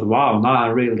before. So I thought, wow, now I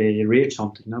really reached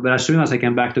something, you know. But as soon as I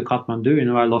came back to Kathmandu, you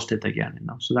know, I lost it again, you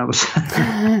know. So that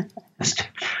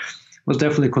was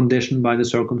definitely conditioned by the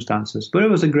circumstances. But it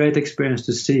was a great experience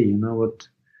to see, you know,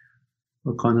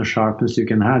 what kind of sharpness you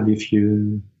can have if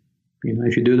you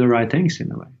do the right things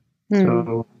in a way.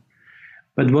 So,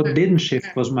 but what didn't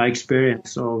shift was my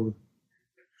experience of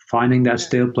finding that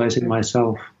still place in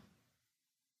myself.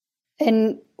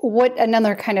 And what,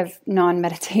 another kind of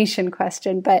non-meditation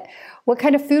question, but what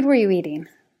kind of food were you eating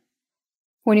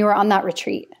when you were on that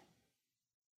retreat?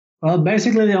 Well,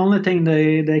 basically the only thing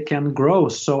they can grow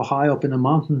so high up in the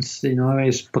mountains, you know,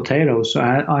 is potatoes. So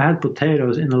I had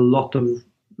potatoes in a lot of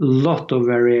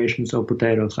variations of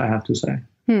potatoes, I have to say.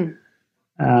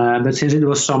 But since it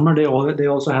was summer, they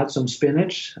also had some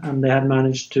spinach, and they had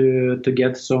managed to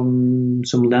get some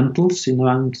lentils, you know.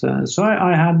 And so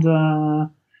I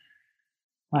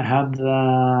had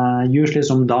usually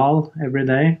some dal every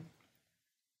day,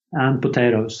 and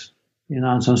potatoes, you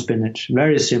know, and some spinach.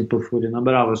 Very simple food, you know.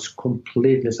 But I was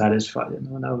completely satisfied, you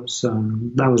know.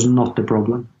 That was not the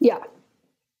problem. Yeah.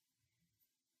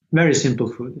 Very simple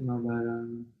food, you know.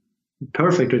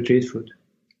 Perfect retreat food.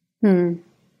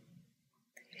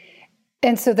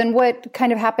 And so then what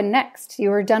kind of happened next? You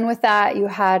were done with that. You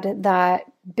had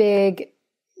that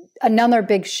another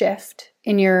big shift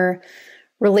in your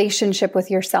relationship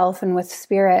with yourself and with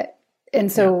spirit.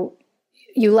 And so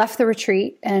you left the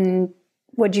retreat, and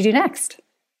what did you do next?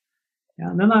 Yeah,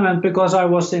 and then I went, because I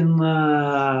was in,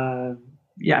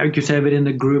 you could say within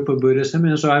the group of Buddhism.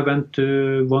 And so I went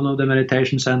to one of the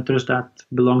meditation centers that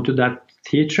belonged to that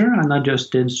teacher, and I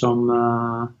just did some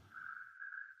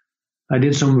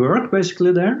work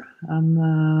basically there,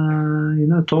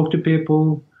 and talked to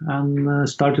people, and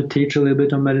started to teach a little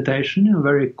bit on meditation. You know,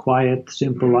 very quiet,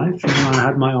 simple life. You know, I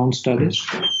had my own studies,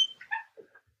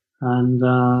 and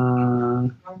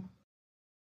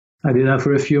I did that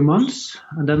for a few months,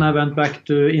 and then I went back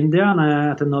to India, and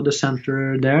I at another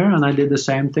center there, and I did the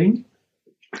same thing.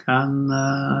 And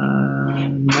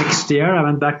next year I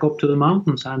went back up to the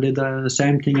mountains and did the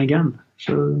same thing again.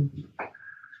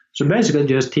 So basically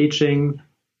just teaching,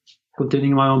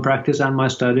 continuing my own practice and my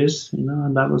studies,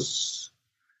 and that was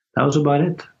about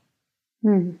it.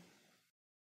 Hmm.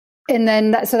 And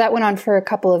then so that went on for a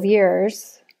couple of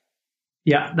years.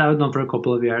 Yeah, that went on for a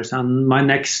couple of years. And the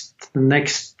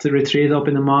next retreat up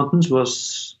in the mountains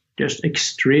was just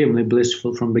extremely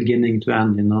blissful from beginning to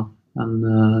end, and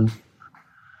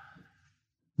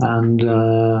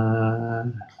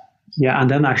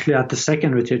then actually at the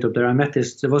second retreat up there, I met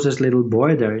there was this little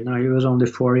boy there, he was only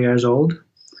 4 years old.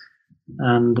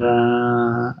 And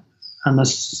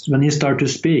when he started to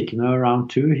speak, around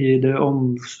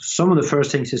 2, some of the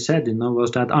first things he said,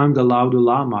 was that I'm the Laudo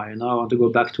Lama, I want to go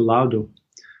back to Laudo.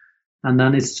 And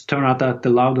then it's turned out that the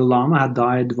Laudo Lama had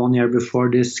died 1 year before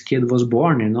this kid was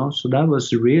born, so that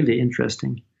was really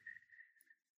interesting.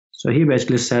 So he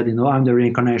basically said, I'm the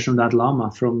reincarnation of that Lama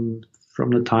from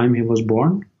the time he was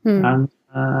born. And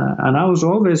I was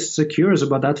always curious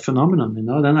about that phenomenon,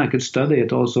 then I could study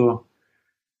it also,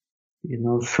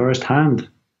 firsthand.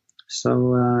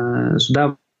 So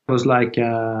that was like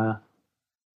an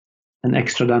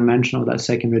extra dimension of that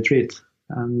second retreat.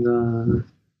 And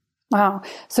wow.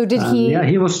 So did he? Yeah,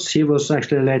 he was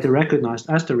actually later recognized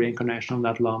as the reincarnation of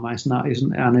that Lama. Is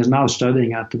now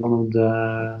studying at one of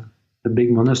the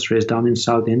big monasteries down in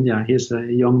South India. He's a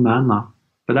young man now.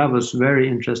 But that was very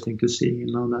interesting to see,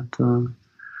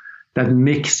 that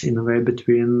mix in a way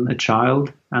between a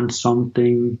child and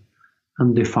something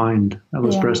undefined that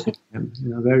was present in him.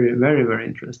 Very, very, very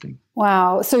interesting.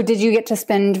 Wow. So did you get to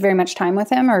spend very much time with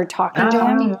him or talking to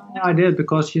him? Yeah, I did,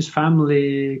 because his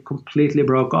family completely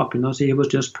broke up, so he was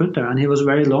just put there and he was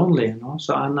very lonely,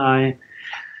 So, and I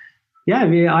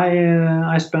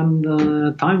spend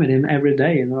time with him every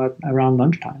day, around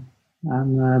lunchtime,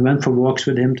 and went for walks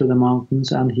with him to the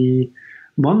mountains. And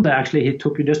one day actually he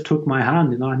just took my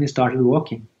hand, and he started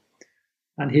walking.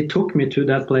 And he took me to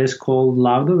that place called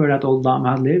Laudo, where that old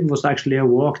Lama had lived. It was actually a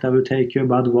walk that would take you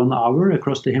about 1 hour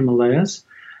across the Himalayas.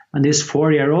 And this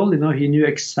 4-year-old, he knew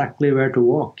exactly where to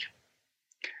walk.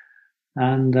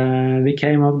 And we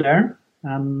came up there,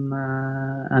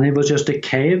 and it was just a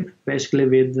cave, basically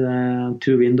with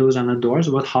 2 windows and a door.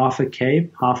 So about half a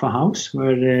cave, half a house,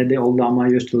 where the old Lama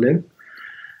used to live,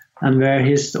 and where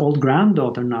his old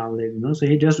granddaughter now lived. So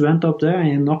he just went up there and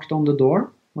he knocked on the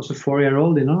door. Was a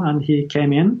 4-year-old, and he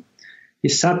came in. He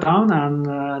sat down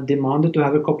and demanded to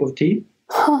have a cup of tea.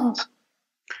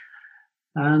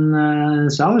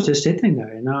 And so I was just sitting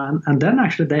there, and then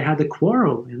actually they had a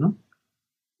quarrel,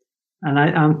 and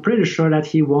I'm pretty sure that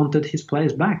he wanted his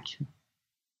place back.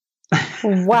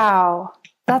 Wow,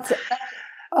 that's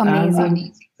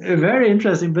amazing. Very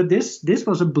interesting, but this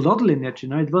was a blood lineage,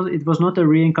 it was not a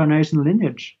reincarnation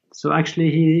lineage. So actually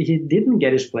he didn't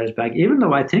get his place back, even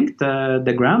though I think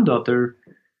the granddaughter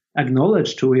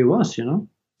acknowledged who he was, and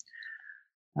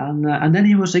then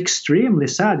he was extremely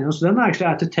sad, so then I actually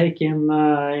had to take him,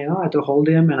 I had to hold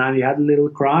him, and he had a little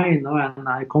cry, and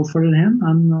I comforted him,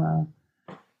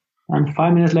 and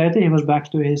 5 minutes later he was back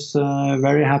to his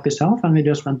very happy self, and we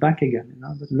just went back again,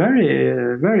 But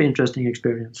very, very interesting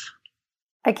experience.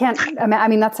 I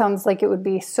mean, that sounds like it would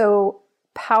be so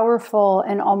powerful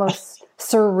and almost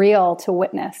surreal to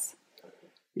witness.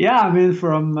 Yeah, I mean,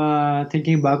 from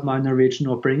thinking about my Norwegian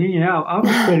upbringing, I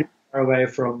was pretty far away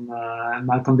from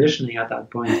my conditioning at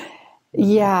that point.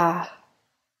 Yeah.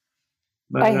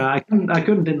 But I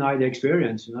couldn't deny the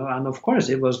experience, and of course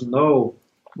it was no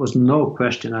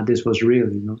question that this was real,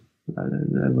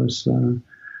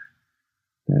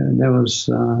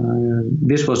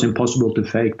 this was impossible to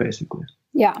fake, basically.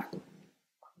 Yeah.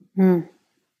 And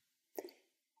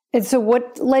so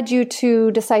what led you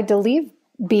to decide to leave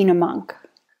being a monk?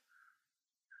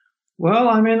 Well,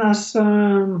 I mean, as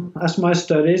my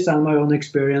studies and my own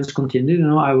experience continued,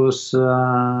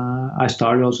 I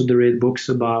started also to read books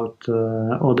about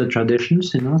other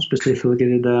traditions,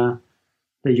 specifically the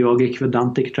yogic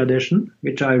Vedantic tradition,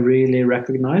 which I really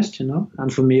recognized,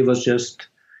 and for me it was just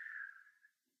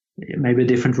maybe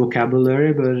different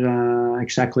vocabulary, but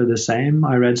exactly the same.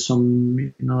 I read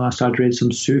I started to read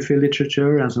some Sufi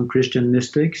literature and some Christian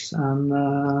mystics, and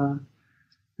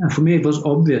for me it was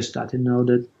obvious that,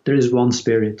 that there is one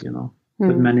spirit,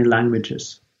 with many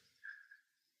languages.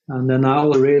 And then I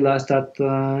realized that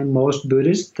most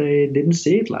Buddhists, they didn't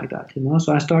see it like that,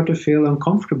 so I started to feel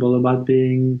uncomfortable about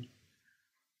being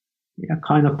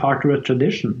kind of part of a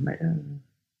tradition.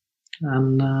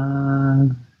 And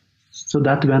so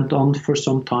that went on for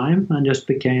some time and just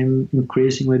became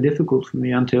increasingly difficult for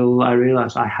me until I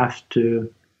realized I have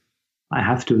to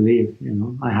leave,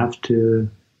 I have to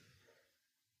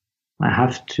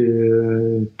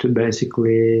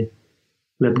basically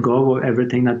let go of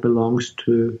everything that belongs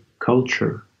to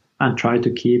culture and try to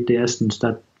keep the essence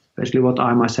that, especially what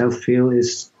I myself feel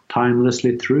is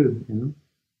timelessly true,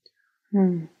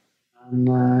 And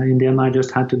in the end, I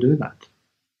just had to do that.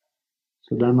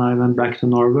 So then I went back to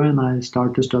Norway and I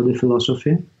started to study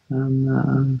philosophy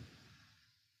and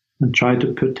try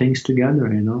to put things together,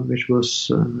 which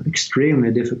was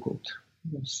extremely difficult.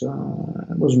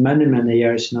 It was many, many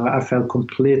years, I felt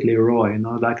completely raw,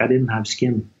 like I didn't have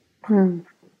skin.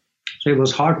 So it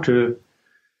was hard to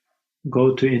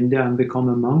go to India and become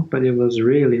a monk, but it was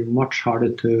really much harder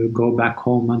to go back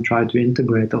home and try to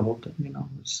integrate the whole thing,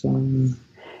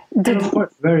 and of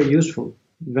course, very useful,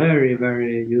 very,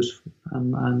 very useful.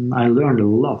 And I learned a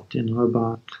lot,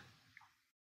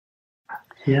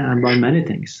 about many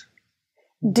things.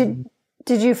 Did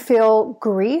you feel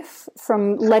grief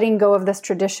from letting go of this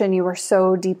tradition you were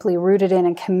so deeply rooted in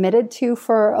and committed to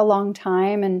for a long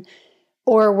time,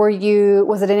 or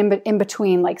was it in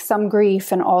between, like some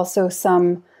grief and also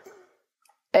some?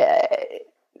 I'm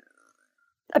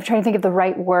trying to think of the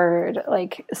right word,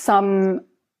 like some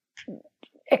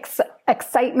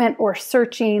excitement or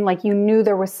searching, like you knew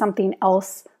there was something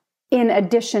else in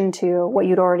addition to what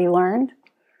you'd already learned?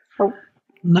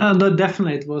 No,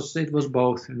 definitely it was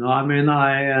both.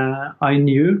 I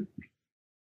knew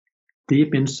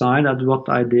deep inside that what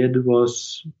I did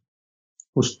was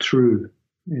true.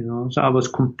 So I was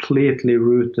completely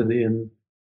rooted in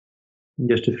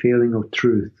just a feeling of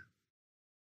truth.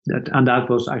 That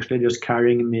was actually just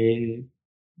carrying me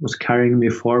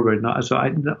forward. So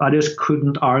I just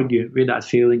couldn't argue with that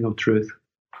feeling of truth.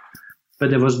 But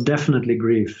there was definitely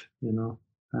grief, and.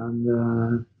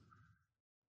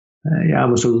 It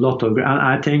was a lot of.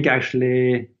 I think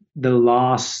actually the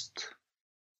last,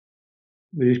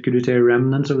 could you say,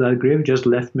 remnants of that grief just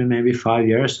left me maybe 5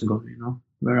 years ago.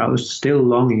 Where I was still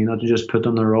longing, to just put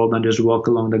on a robe and just walk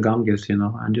along the Ganges,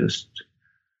 and just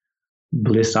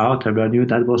bliss out there. But I knew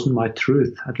that wasn't my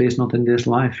truth, at least not in this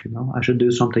life. I should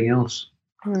do something else.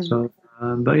 So,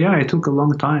 but it took a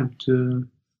long time to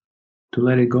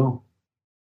let it go,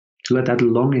 to let that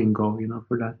longing go.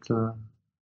 For that.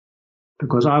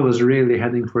 Because I was really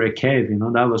heading for a cave,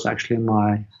 that was actually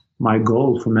my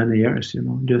goal for many years,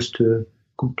 just to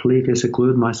completely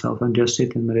seclude myself and just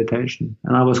sit in meditation.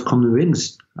 And I was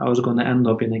convinced I was going to end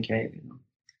up in a cave,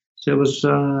 So it was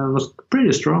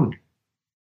pretty strong.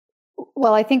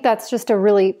 Well, I think that's just a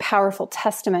really powerful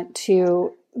testament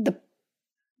to the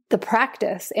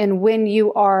practice. And when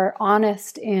you are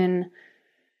honest in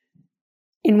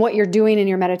what you're doing in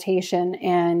your meditation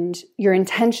and your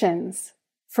intentions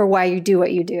for why you do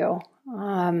what you do.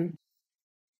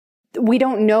 We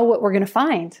don't know what we're going to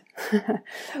find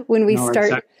when we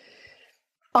start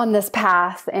on this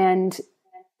path. And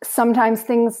sometimes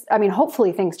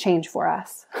hopefully things change for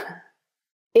us.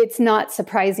 It's not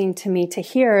surprising to me to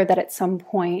hear that at some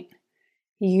point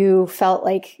you felt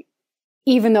like,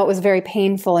 even though it was very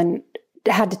painful and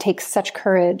had to take such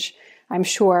courage, I'm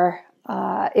sure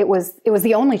it was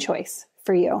the only choice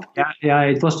for you. Yeah,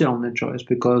 it was the only choice,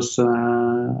 because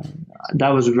that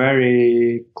was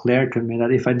very clear to me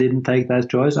that if I didn't take that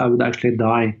choice, I would actually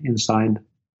die inside.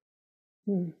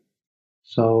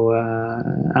 So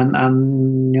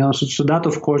so that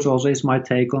of course also is my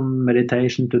take on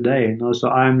meditation today. So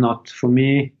I'm not, for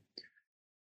me,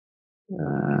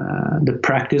 the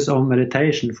practice of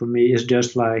meditation for me is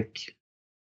just like,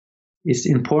 it's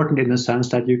important in the sense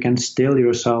that you can still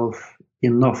yourself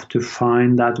enough to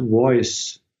find that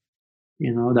voice,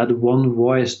 that one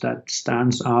voice that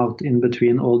stands out in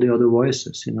between all the other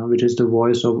voices, which is the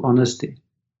voice of honesty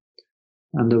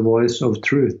and the voice of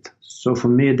truth. So for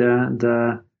me,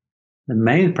 the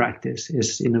main practice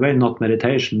is, in a way, not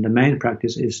meditation. The main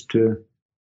practice is to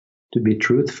be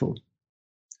truthful.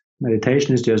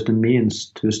 Meditation is just a means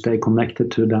to stay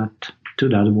connected to that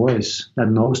voice that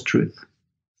knows truth.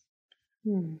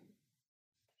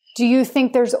 Do you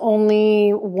think there's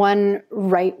only one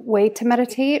right way to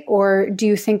meditate, or do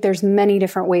you think there's many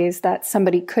different ways that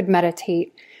somebody could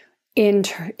meditate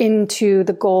into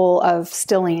the goal of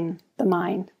stilling the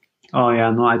mind? Oh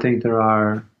yeah, no, I think there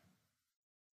are,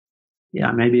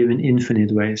 maybe even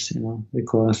infinite ways,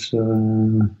 because,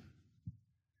 and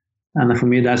for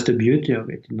me that's the beauty of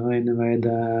it, in a way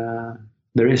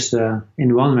there is a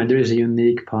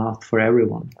unique path for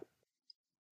everyone.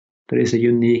 There is a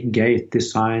unique gate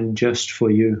designed just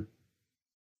for you.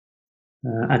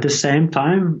 At the same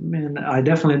time, I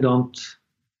definitely don't.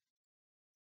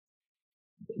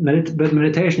 But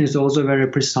meditation is also a very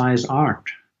precise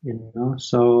art,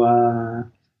 So,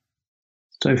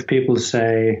 so if people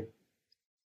say,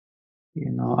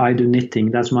 I do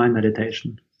knitting, that's my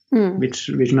meditation.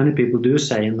 which many people do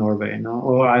say in Norway,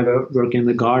 or I work in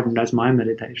the garden, that's my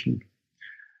meditation.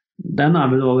 Then I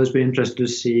would always be interested to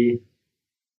see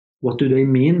what do they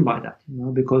mean by that,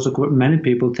 because of course, many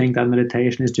people think that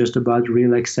meditation is just about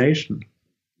relaxation.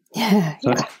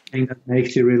 So anything that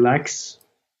makes you relax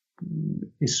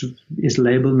is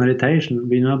labeled meditation,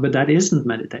 but that isn't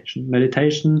meditation.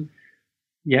 Meditation,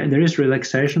 there is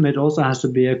relaxation, but it also has to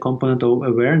be a component of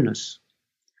awareness.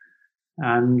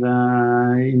 And,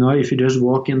 if you just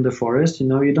walk in the forest,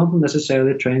 you don't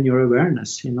necessarily train your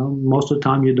awareness. Most of the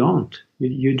time you don't.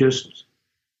 You just,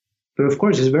 but of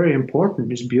course it's very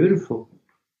important, it's beautiful.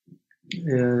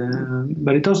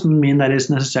 But it doesn't mean that it's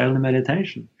necessarily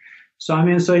meditation. So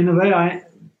in a way,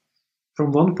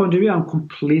 from one point of view, I'm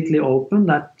completely open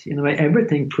that in a way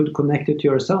everything could connect it to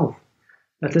yourself.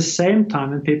 At the same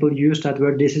time, when people use that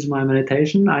word, this is my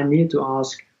meditation, I need to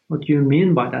ask, what do you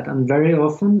mean by that? And very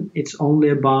often it's only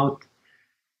about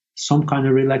some kind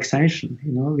of relaxation,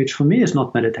 which for me is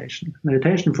not meditation.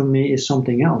 Meditation for me is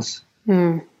something else.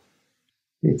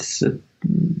 It's,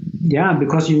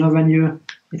 because,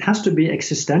 it has to be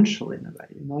existential in a way.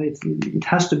 It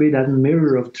has to be that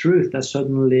mirror of truth that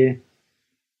suddenly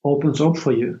opens up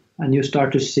for you, and you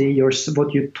start to see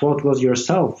what you thought was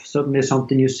yourself, suddenly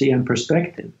something you see in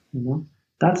perspective.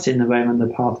 That's in a way when the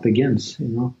path begins.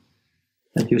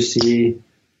 That you see,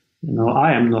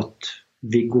 I am not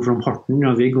Viggo from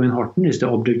Horten. Viggo in Horten is the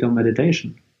object of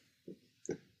meditation.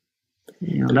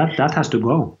 That has to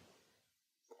go.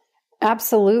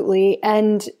 Absolutely.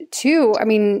 And two,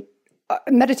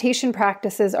 meditation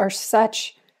practices are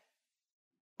such,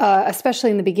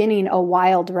 especially in the beginning, a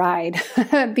wild ride.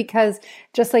 Because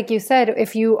just like you said,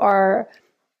 if you are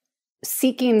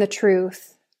seeking the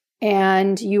truth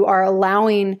and you are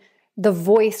allowing the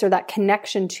voice or that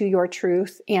connection to your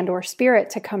truth and or spirit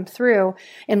to come through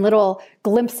in little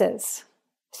glimpses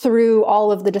through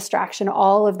all of the distraction,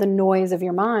 all of the noise of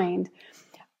your mind,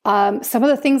 some of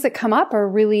the things that come up are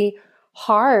really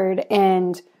hard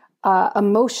and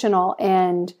emotional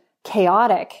and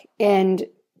chaotic. And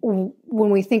when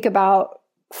we think about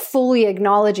fully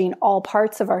acknowledging all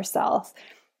parts of ourselves,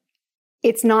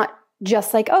 it's not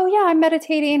just like, oh yeah, I'm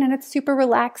meditating and it's super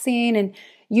relaxing. And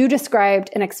you described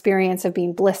an experience of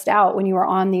being blissed out when you were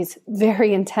on these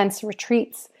very intense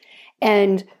retreats.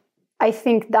 And I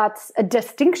think that's a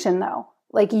distinction though.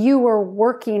 Like you were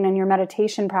working in your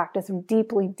meditation practice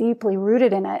deeply, deeply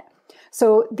rooted in it.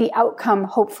 So the outcome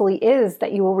hopefully is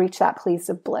that you will reach that place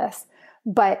of bliss.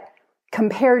 But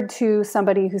compared to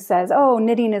somebody who says, oh,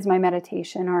 knitting is my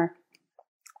meditation or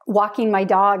walking my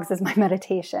dogs is my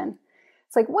meditation,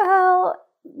 it's like, well,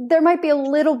 there might be a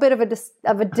little bit of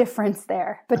a difference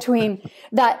there between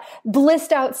that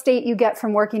blissed out state you get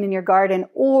from working in your garden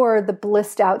or the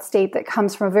blissed out state that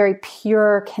comes from a very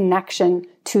pure connection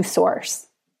to source.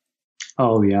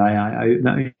 Oh yeah,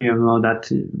 that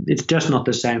it's just not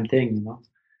the same thing,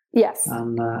 Yes.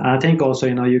 And I think also,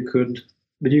 you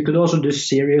could also do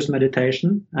serious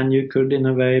meditation, and you could in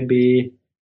a way be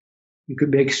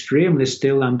extremely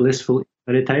still and blissful in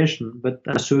meditation, but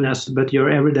but your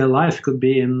everyday life could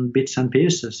be in bits and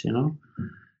pieces,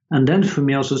 And then for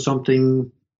me also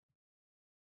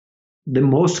the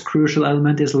most crucial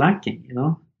element is lacking,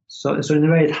 So in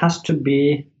a way it has to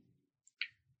be.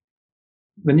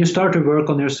 When you start to work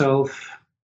on yourself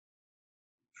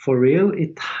for real,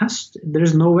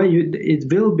 there's no way it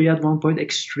will be at one point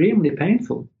extremely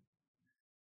painful.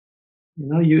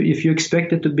 If you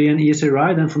expect it to be an easy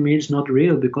ride, then for me it's not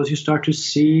real, because you start to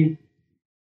see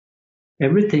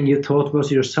everything you thought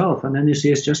was yourself, and then you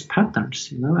see it's just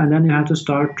patterns, and then you have to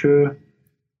start to,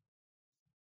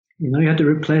 you have to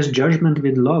replace judgment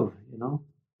with love,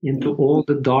 into all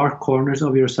the dark corners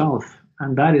of yourself.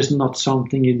 And that is not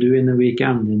something you do in a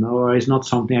weekend, or it's not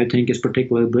something I think is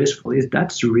particularly blissful.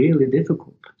 That's really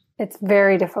difficult. It's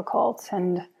very difficult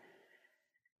and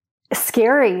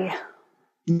scary.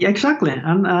 Yeah, exactly.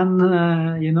 And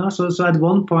so at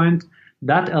one point,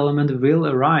 that element will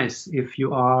arise if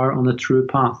you are on a true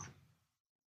path.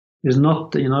 It's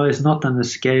not an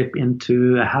escape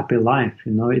into a happy life.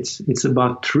 It's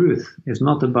about truth. It's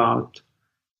not about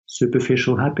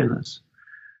superficial happiness.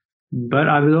 But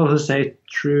I would also say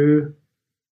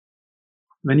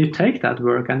when you take that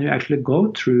work and you actually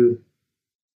go through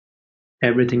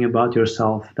everything about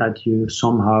yourself that you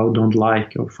somehow don't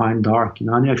like or find dark,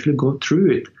 and you actually go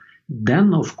through it,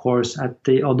 then of course at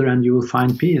the other end you will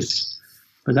find peace.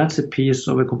 But that's a peace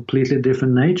of a completely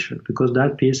different nature, because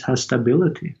that peace has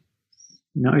stability.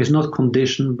 It's not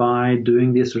conditioned by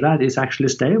doing this or that. It's actually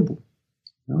stable.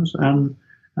 And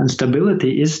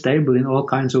stability is stable in all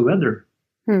kinds of weather.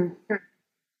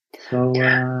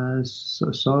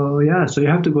 So you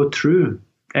have to go through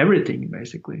everything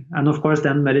basically. And of course,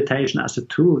 then meditation as a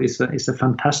tool is a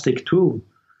fantastic tool,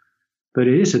 but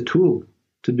it is a tool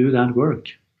to do that work.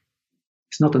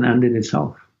 It's not an end in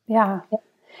itself. Yeah.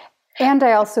 And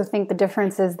I also think the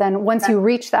difference is then once you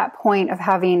reach that point of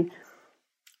having,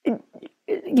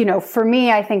 for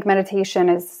me, I think meditation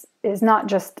is not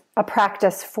just a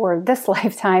practice for this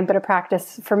lifetime, but a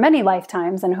practice for many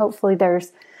lifetimes. And hopefully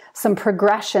there's some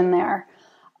progression there.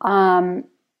 But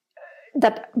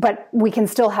we can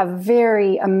still have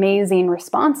very amazing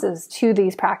responses to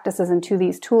these practices and to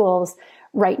these tools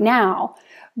right now.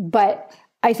 But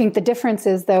I think the difference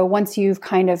is, though, once you've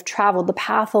kind of traveled the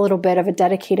path a little bit of a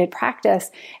dedicated practice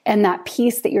and that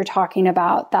peace that you're talking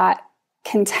about, that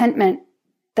contentment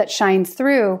that shines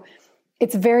through,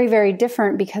 it's very, very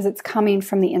different because it's coming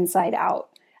from the inside out,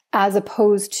 as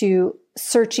opposed to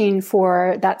searching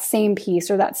for that same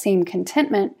peace or that same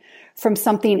contentment from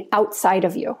something outside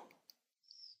of you.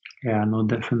 Yeah, no,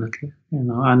 definitely.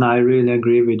 And I really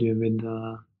agree with you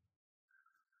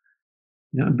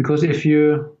because if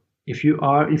you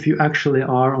actually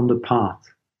are on the path,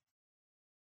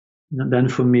 then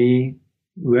for me,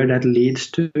 where that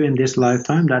leads to in this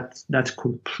lifetime, that's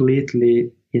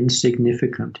completely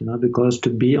insignificant, because to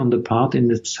be on the path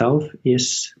in itself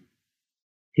is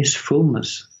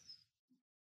fullness.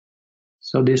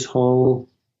 So this whole,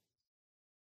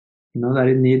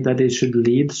 that it should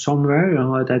lead somewhere,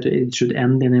 that it should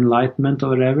end in enlightenment or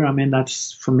whatever. I mean,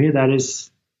 that's, for me, that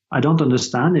is, I don't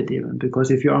understand it even,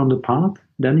 because if you're on the path,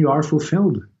 then you are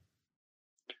fulfilled.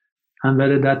 And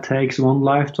whether that takes one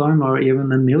lifetime or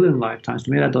even a million lifetimes,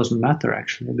 to me, that doesn't matter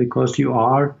actually, because you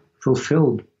are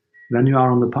fulfilled when you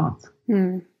are on the path.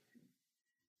 Mm.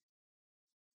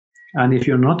 And if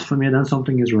you're not, for me, then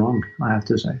something is wrong, I have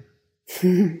to say.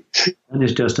 And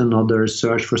it's just another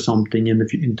search for something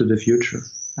into the future.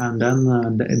 And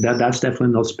then that's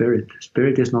definitely not spirit.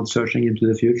 Spirit is not searching into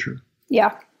the future.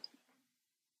 Yeah.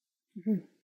 Mm-hmm.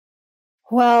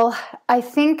 Well, I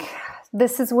think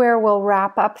this is where we'll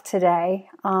wrap up today.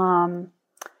 I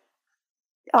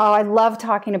love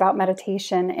talking about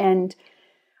meditation, and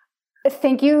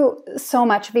thank you so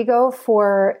much, Viggo,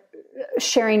 for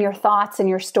sharing your thoughts and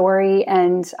your story.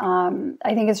 And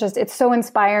I think it's so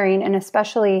inspiring, and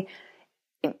especially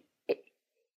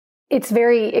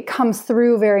it comes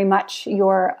through very much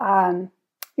your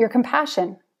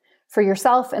compassion for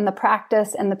yourself and the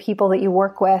practice and the people that you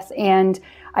work with. And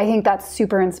I think that's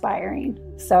super inspiring.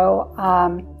 So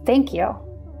thank you.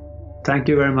 Thank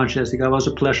you very much, Jessica. It was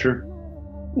a pleasure.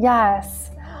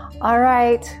 Yes. All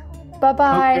right.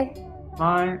 Bye-bye. Okay.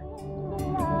 Bye.